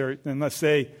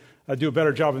do a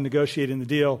better job of negotiating the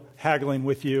deal, haggling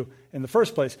with you in the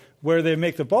first place. Where they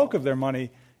make the bulk of their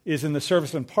money is in the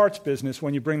service and parts business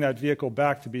when you bring that vehicle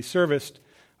back to be serviced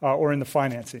or in the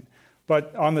financing.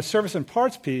 But on the service and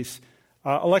parts piece,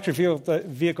 electric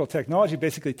vehicle technology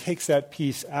basically takes that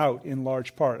piece out in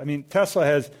large part. I mean, Tesla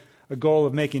has a goal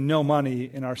of making no money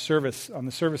in our service, on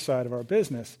the service side of our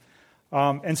business.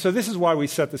 And so this is why we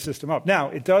set the system up. Now,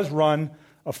 it does run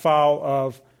afoul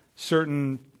of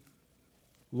certain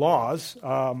laws,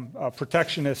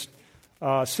 protectionist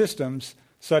systems,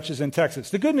 such as in Texas.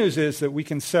 The good news is that we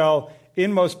can sell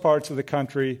in most parts of the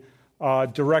country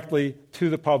directly to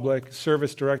the public,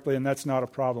 service directly, and that's not a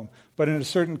problem. But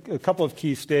in a couple of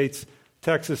key states,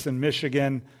 Texas and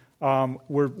Michigan,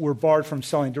 we're barred from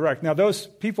selling direct. Now, those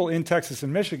people in Texas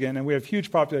and Michigan, and we have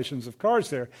huge populations of cars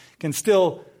there, can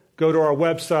still go to our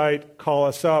website, call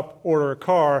us up, order a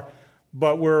car,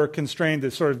 but we're constrained to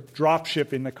sort of drop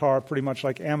shipping the car pretty much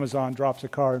like Amazon drops a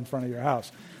car in front of your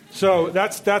house. So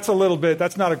that's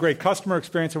not a great customer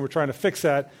experience, and we're trying to fix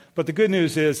that. But the good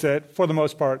news is that, for the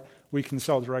most part, we can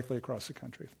sell directly across the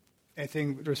country.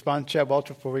 Anything to respond, Chad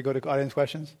Waltrip, before we go to audience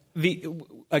questions?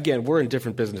 Again, we're in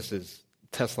different businesses,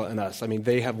 Tesla and us. I mean,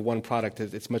 they have one product.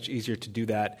 It's much easier to do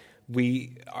that.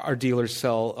 Our dealers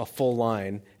sell a full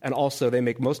line, and also they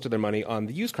make most of their money on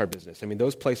the used car business. I mean,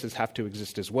 those places have to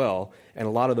exist as well, and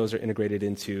a lot of those are integrated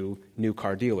into new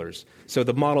car dealers. So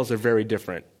the models are very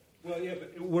different. Well, yeah,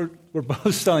 but we're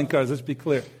both selling cars. Let's be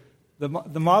clear. The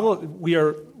model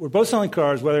we're both selling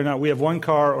cars, whether or not we have one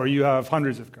car or you have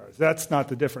hundreds of cars. That's not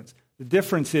the difference. The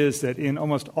difference is that in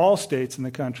almost all states in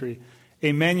the country,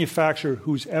 a manufacturer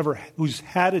who's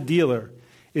had a dealer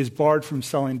is barred from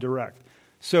selling direct.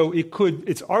 So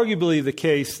it's arguably the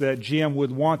case that GM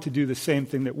would want to do the same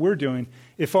thing that we're doing,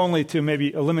 if only to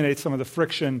maybe eliminate some of the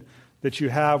friction that you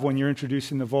have when you're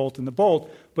introducing the Volt and the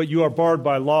Bolt, but you are barred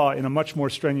by law in a much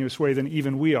more strenuous way than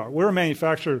even we are. We're a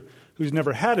manufacturer who's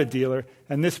never had a dealer,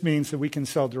 and this means that we can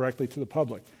sell directly to the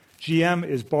public. GM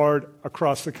is barred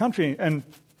across the country, and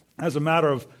as a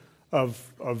matter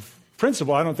of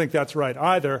principle, I don't think that's right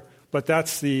either. But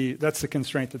that's the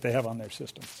constraint that they have on their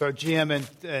system. So GM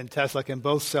and Tesla can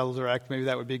both sell direct. Maybe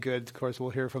that would be good. Of course, we'll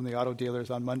hear from the auto dealers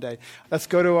on Monday. Let's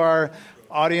go to our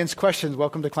audience questions.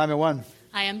 Welcome to Climate One.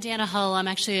 Hi, I'm Dana Hull. I'm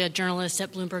actually a journalist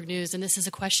at Bloomberg News, and this is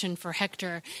a question for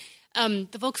Hector. The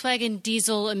Volkswagen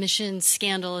diesel emissions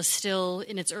scandal is still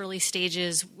in its early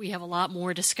stages. We have a lot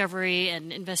more discovery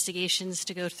and investigations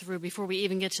to go through before we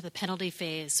even get to the penalty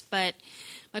phase. But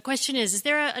my question is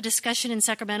there a discussion in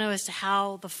Sacramento as to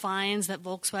how the fines that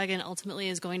Volkswagen ultimately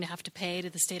is going to have to pay to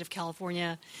the state of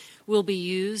California will be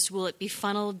used? Will it be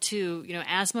funneled to,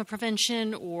 asthma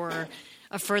prevention or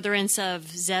a furtherance of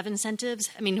ZEV incentives?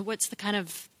 I mean, what's the kind of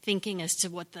thinking as to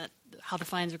how the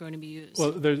fines are going to be used?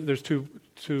 Well, there's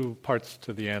two parts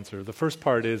to the answer. The first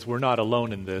part is we're not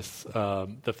alone in this.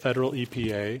 The federal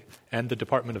EPA and the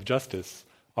Department of Justice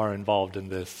are involved in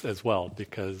this as well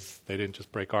because they didn't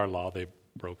just break our law, they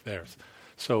broke theirs.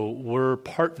 So we're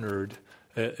partnered.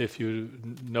 If you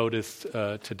noticed,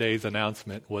 today's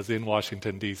announcement was in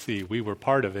Washington, D.C. We were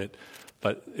part of it,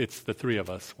 but it's the three of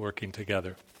us working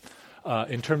together.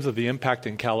 In terms of the impact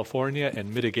in California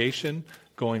and mitigation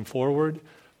going forward,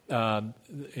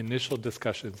 initial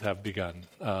discussions have begun.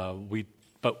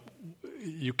 But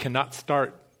you cannot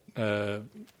start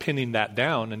pinning that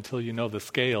down until you know the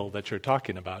scale that you're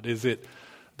talking about. Is it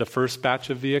the first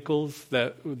batch of vehicles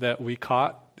that we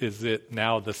caught? Is it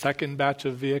now the second batch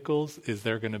of vehicles? Is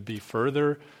there going to be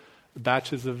further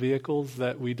batches of vehicles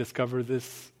that we discover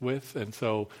this with? And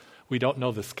so we don't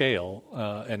know the scale,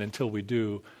 and until we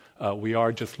do, we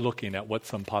are just looking at what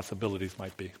some possibilities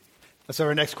might be. Let's have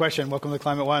our next question. Welcome to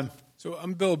Climate One. So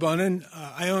I'm Bill Bunnan.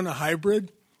 I own a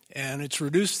hybrid, and it's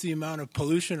reduced the amount of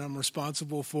pollution I'm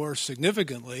responsible for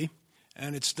significantly,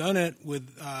 and it's done it with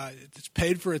it's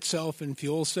paid for itself in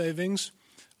fuel savings.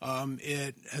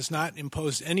 It has not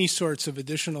imposed any sorts of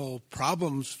additional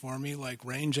problems for me, like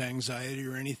range anxiety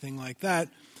or anything like that.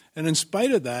 And in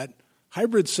spite of that,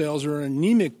 hybrid sales are an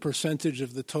anemic percentage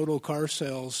of the total car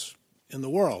sales in the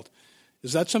world.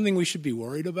 Is that something we should be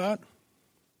worried about?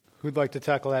 Who'd like to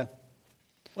tackle that?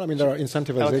 Well, I mean, there are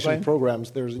incentivization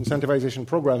programs. There's incentivization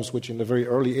programs which in the very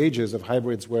early ages of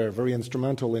hybrids were very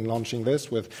instrumental in launching this,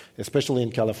 especially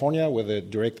in California, with the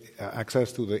direct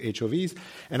access to the HOVs.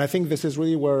 And I think this is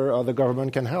really where the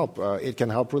government can help. It can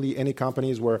help really any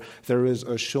companies where there is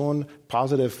a shown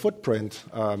positive footprint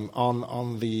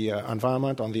on the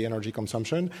environment, on the energy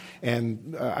consumption.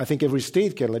 And I think every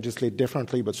state can legislate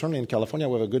differently, but certainly in California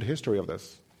we have a good history of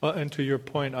this. Well, and to your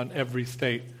point on every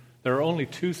state, there are only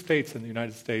 2 states in the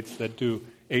United States that do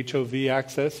HOV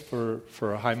access for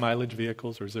high-mileage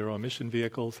vehicles or zero-emission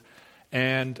vehicles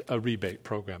and a rebate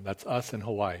program. That's us and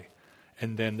Hawaii.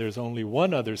 And then there's only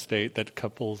one other state that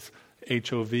couples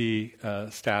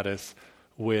HOV status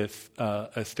with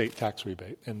a state tax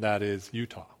rebate, and that is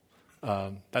Utah.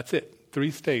 That's it. 3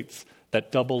 states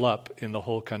that double up in the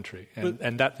whole country,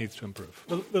 and that needs to improve.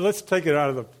 But let's take it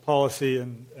out of the policy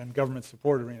and government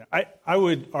support arena. I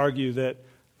would argue that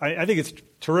I think it's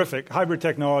terrific. Hybrid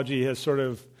technology has sort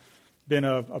of been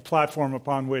a platform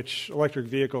upon which electric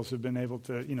vehicles have been able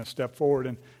to, step forward,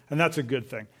 and that's a good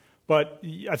thing. But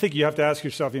I think you have to ask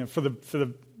yourself, for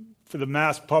the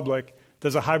mass public,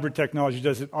 does a hybrid technology,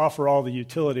 does it offer all the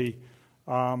utility?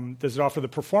 Does it offer the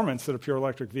performance that a pure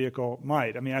electric vehicle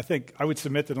might? I mean, I would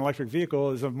submit that an electric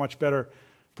vehicle is a much better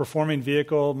performing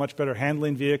vehicle, much better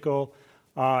handling vehicle,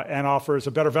 and offers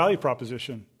a better value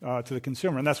proposition to the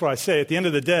consumer. And that's why I say, at the end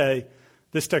of the day,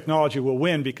 this technology will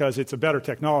win because it's a better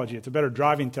technology. It's a better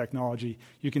driving technology.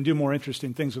 You can do more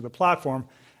interesting things with the platform.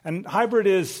 And hybrid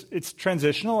it's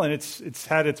transitional and it's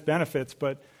had its benefits,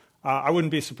 but I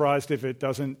wouldn't be surprised if it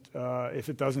doesn't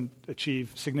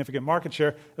achieve significant market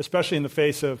share, especially in the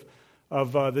face of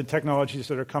the technologies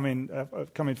that are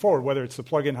coming forward, whether it's the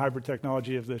plug-in hybrid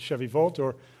technology of the Chevy Volt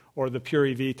or the pure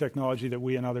EV technology that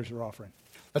we and others are offering.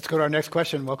 Let's go to our next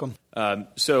question. Welcome.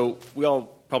 So we all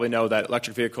probably know that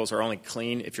electric vehicles are only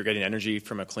clean if you're getting energy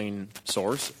from a clean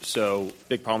source. So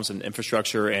big problems in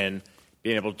infrastructure and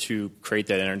being able to create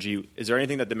that energy. Is there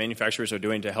anything that the manufacturers are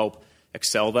doing to help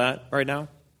excel that right now?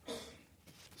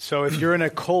 So if you're in a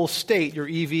coal state, your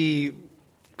EV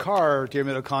car, dear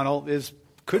Mitt O'Connell,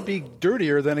 could be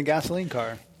dirtier than a gasoline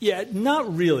car. Yeah,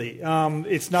 not really.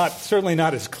 It's certainly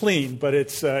not as clean, but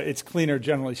it's cleaner,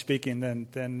 generally speaking,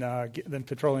 than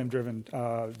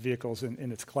petroleum-driven vehicles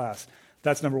in its class.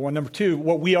 That's number one. Number two,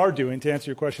 what we are doing, to answer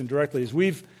your question directly, is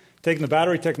we've taken the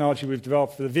battery technology we've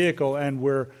developed for the vehicle and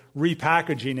we're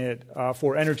repackaging it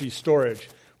for energy storage,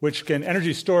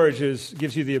 energy storage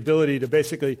gives you the ability to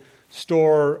basically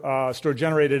store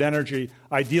generated energy,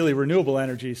 ideally renewable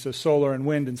energy, so solar and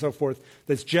wind and so forth,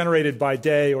 that's generated by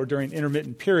day or during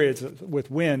intermittent periods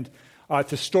with wind,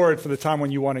 to store it for the time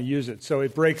when you want to use it. So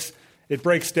it breaks it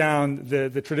breaks down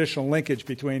the traditional linkage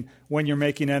between when you're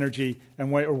making energy and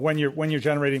when you're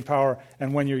generating power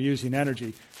and when you're using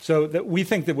energy. So that we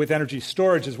think that with energy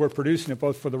storage, as we're producing it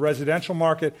both for the residential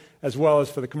market as well as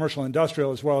for the commercial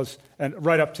industrial, as well as and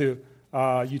right up to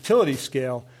utility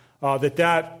scale,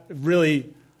 that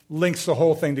really links the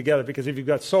whole thing together. Because if you've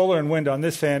got solar and wind on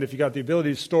this hand, if you've got the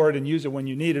ability to store it and use it when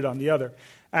you need it on the other,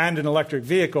 and an electric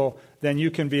vehicle, then you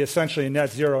can be essentially a net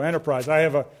zero enterprise. I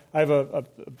have a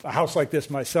house like this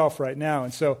myself right now,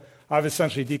 and so I've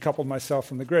essentially decoupled myself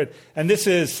from the grid. And this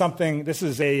is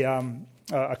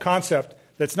a concept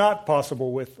that's not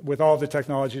possible with all the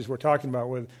technologies we're talking about.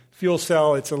 With fuel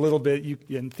cell, it's a little bit,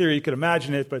 in theory you could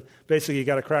imagine it, but basically you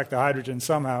got to crack the hydrogen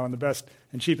somehow, and the best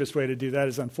and cheapest way to do that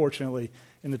is unfortunately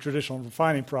in the traditional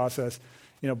refining process.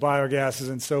 Biogases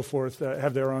and so forth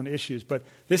have their own issues. But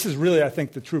this is really, I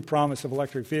think, the true promise of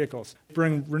electric vehicles.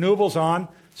 Bring renewables on,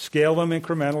 scale them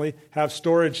incrementally, have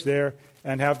storage there,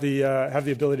 and have the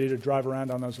ability to drive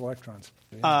around on those electrons.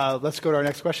 Let's go to our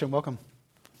next question. Welcome.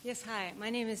 Yes, hi.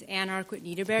 My name is Ann Arkwit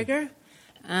Niederberger.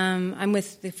 I'm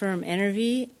with the firm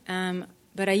Energy,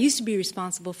 but I used to be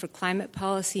responsible for climate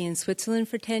policy in Switzerland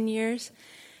for 10 years.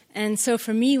 And so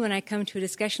for me, when I come to a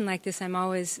discussion like this, I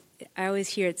always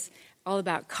hear it's all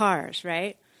about cars,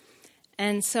 right?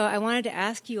 And so I wanted to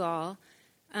ask you all,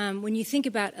 when you think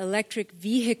about electric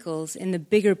vehicles in the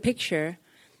bigger picture,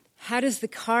 how does the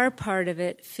car part of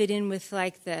it fit in with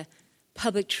like the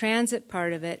public transit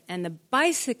part of it and the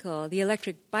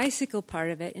electric bicycle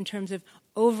part of it in terms of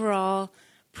overall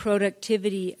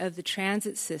productivity of the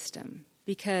transit system?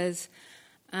 Because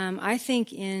I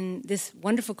think in this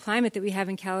wonderful climate that we have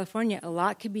in California, a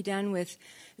lot could be done with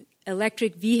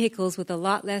electric vehicles with a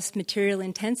lot less material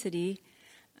intensity,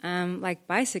 like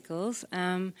bicycles.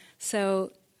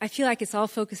 So I feel like it's all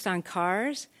focused on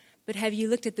cars, but have you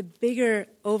looked at the bigger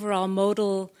overall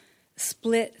modal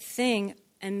split thing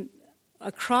and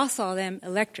across all them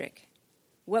electric?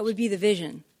 What would be the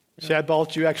vision? Shad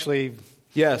Balch, you actually...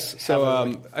 Yes, so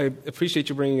I appreciate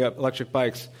you bringing up electric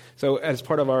bikes. So as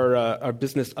part of our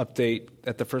business update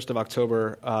at the 1st of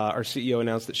October, our CEO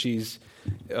announced that she's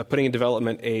putting in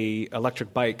development a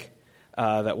electric bike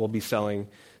that we'll be selling.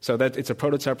 So that it's a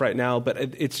prototype right now, but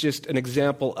it's just an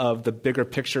example of the bigger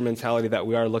picture mentality that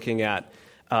we are looking at.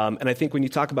 And I think when you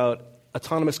talk about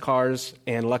autonomous cars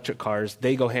and electric cars,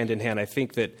 they go hand in hand. I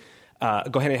think that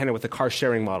go hand in hand with the car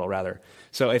sharing model, rather.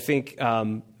 So I think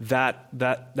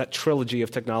that trilogy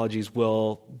of technologies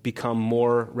will become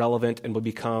more relevant and will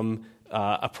become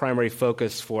a primary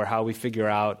focus for how we figure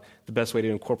out the best way to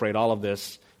incorporate all of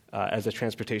this as a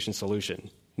transportation solution,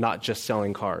 not just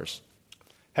selling cars.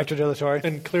 Hector De La Torre.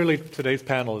 And clearly today's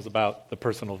panel is about the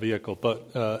personal vehicle,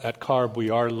 but at CARB we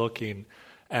are looking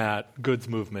at goods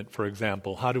movement, for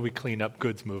example. How do we clean up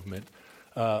goods movement?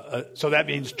 So that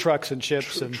means trucks and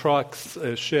ships? Trucks,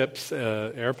 ships,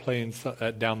 airplanes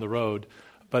down the road.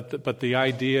 But the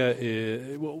idea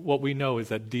is, what we know is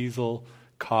that diesel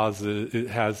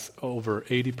has over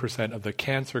 80% of the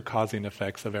cancer-causing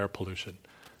effects of air pollution.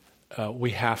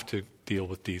 We have to deal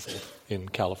with diesel in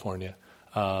California.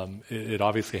 It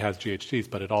obviously has GHGs,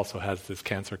 but it also has this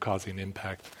cancer-causing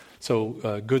impact.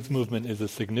 So goods movement is a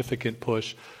significant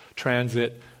push.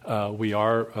 Transit, we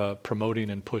are promoting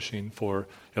and pushing for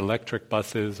electric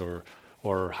buses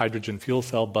or hydrogen fuel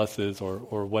cell buses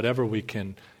or whatever we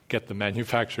can get the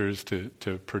manufacturers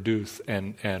to produce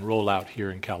and roll out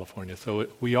here in California. So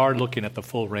we are looking at the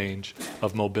full range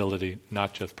of mobility,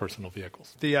 not just personal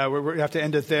vehicles. We have to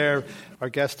end it there. Our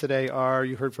guests today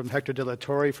you heard from Hector De La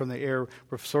Torre from the Air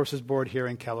Resources Board here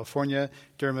in California,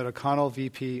 Dermot O'Connell,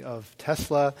 VP of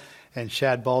Tesla, and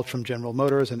Shad Balch from General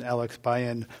Motors, and Alex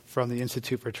Bayen from the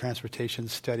Institute for Transportation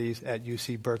Studies at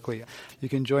UC Berkeley. You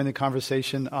can join the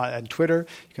conversation on Twitter.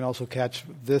 You can also catch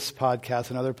this podcast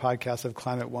and other podcasts of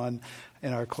Climate One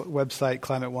in our website,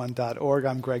 climateone.org.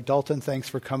 I'm Greg Dalton. Thanks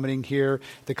for coming here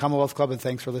at the Commonwealth Club, and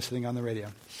thanks for listening on the radio.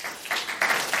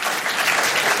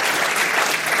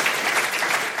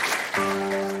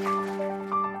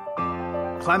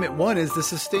 Climate One is the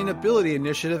sustainability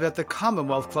initiative at the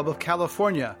Commonwealth Club of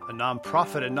California, a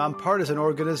nonprofit and nonpartisan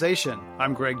organization.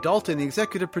 I'm Greg Dalton, the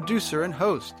executive producer and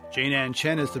host. Jane Ann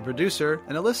Chen is the producer,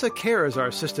 and Alyssa Kerr is our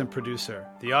assistant producer.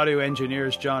 The audio engineer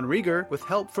is John Rieger, with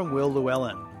help from Will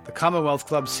Llewellyn. The Commonwealth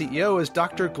Club CEO is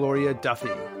Dr. Gloria Duffy.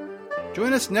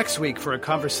 Join us next week for a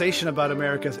conversation about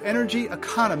America's energy,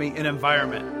 economy, and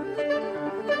environment.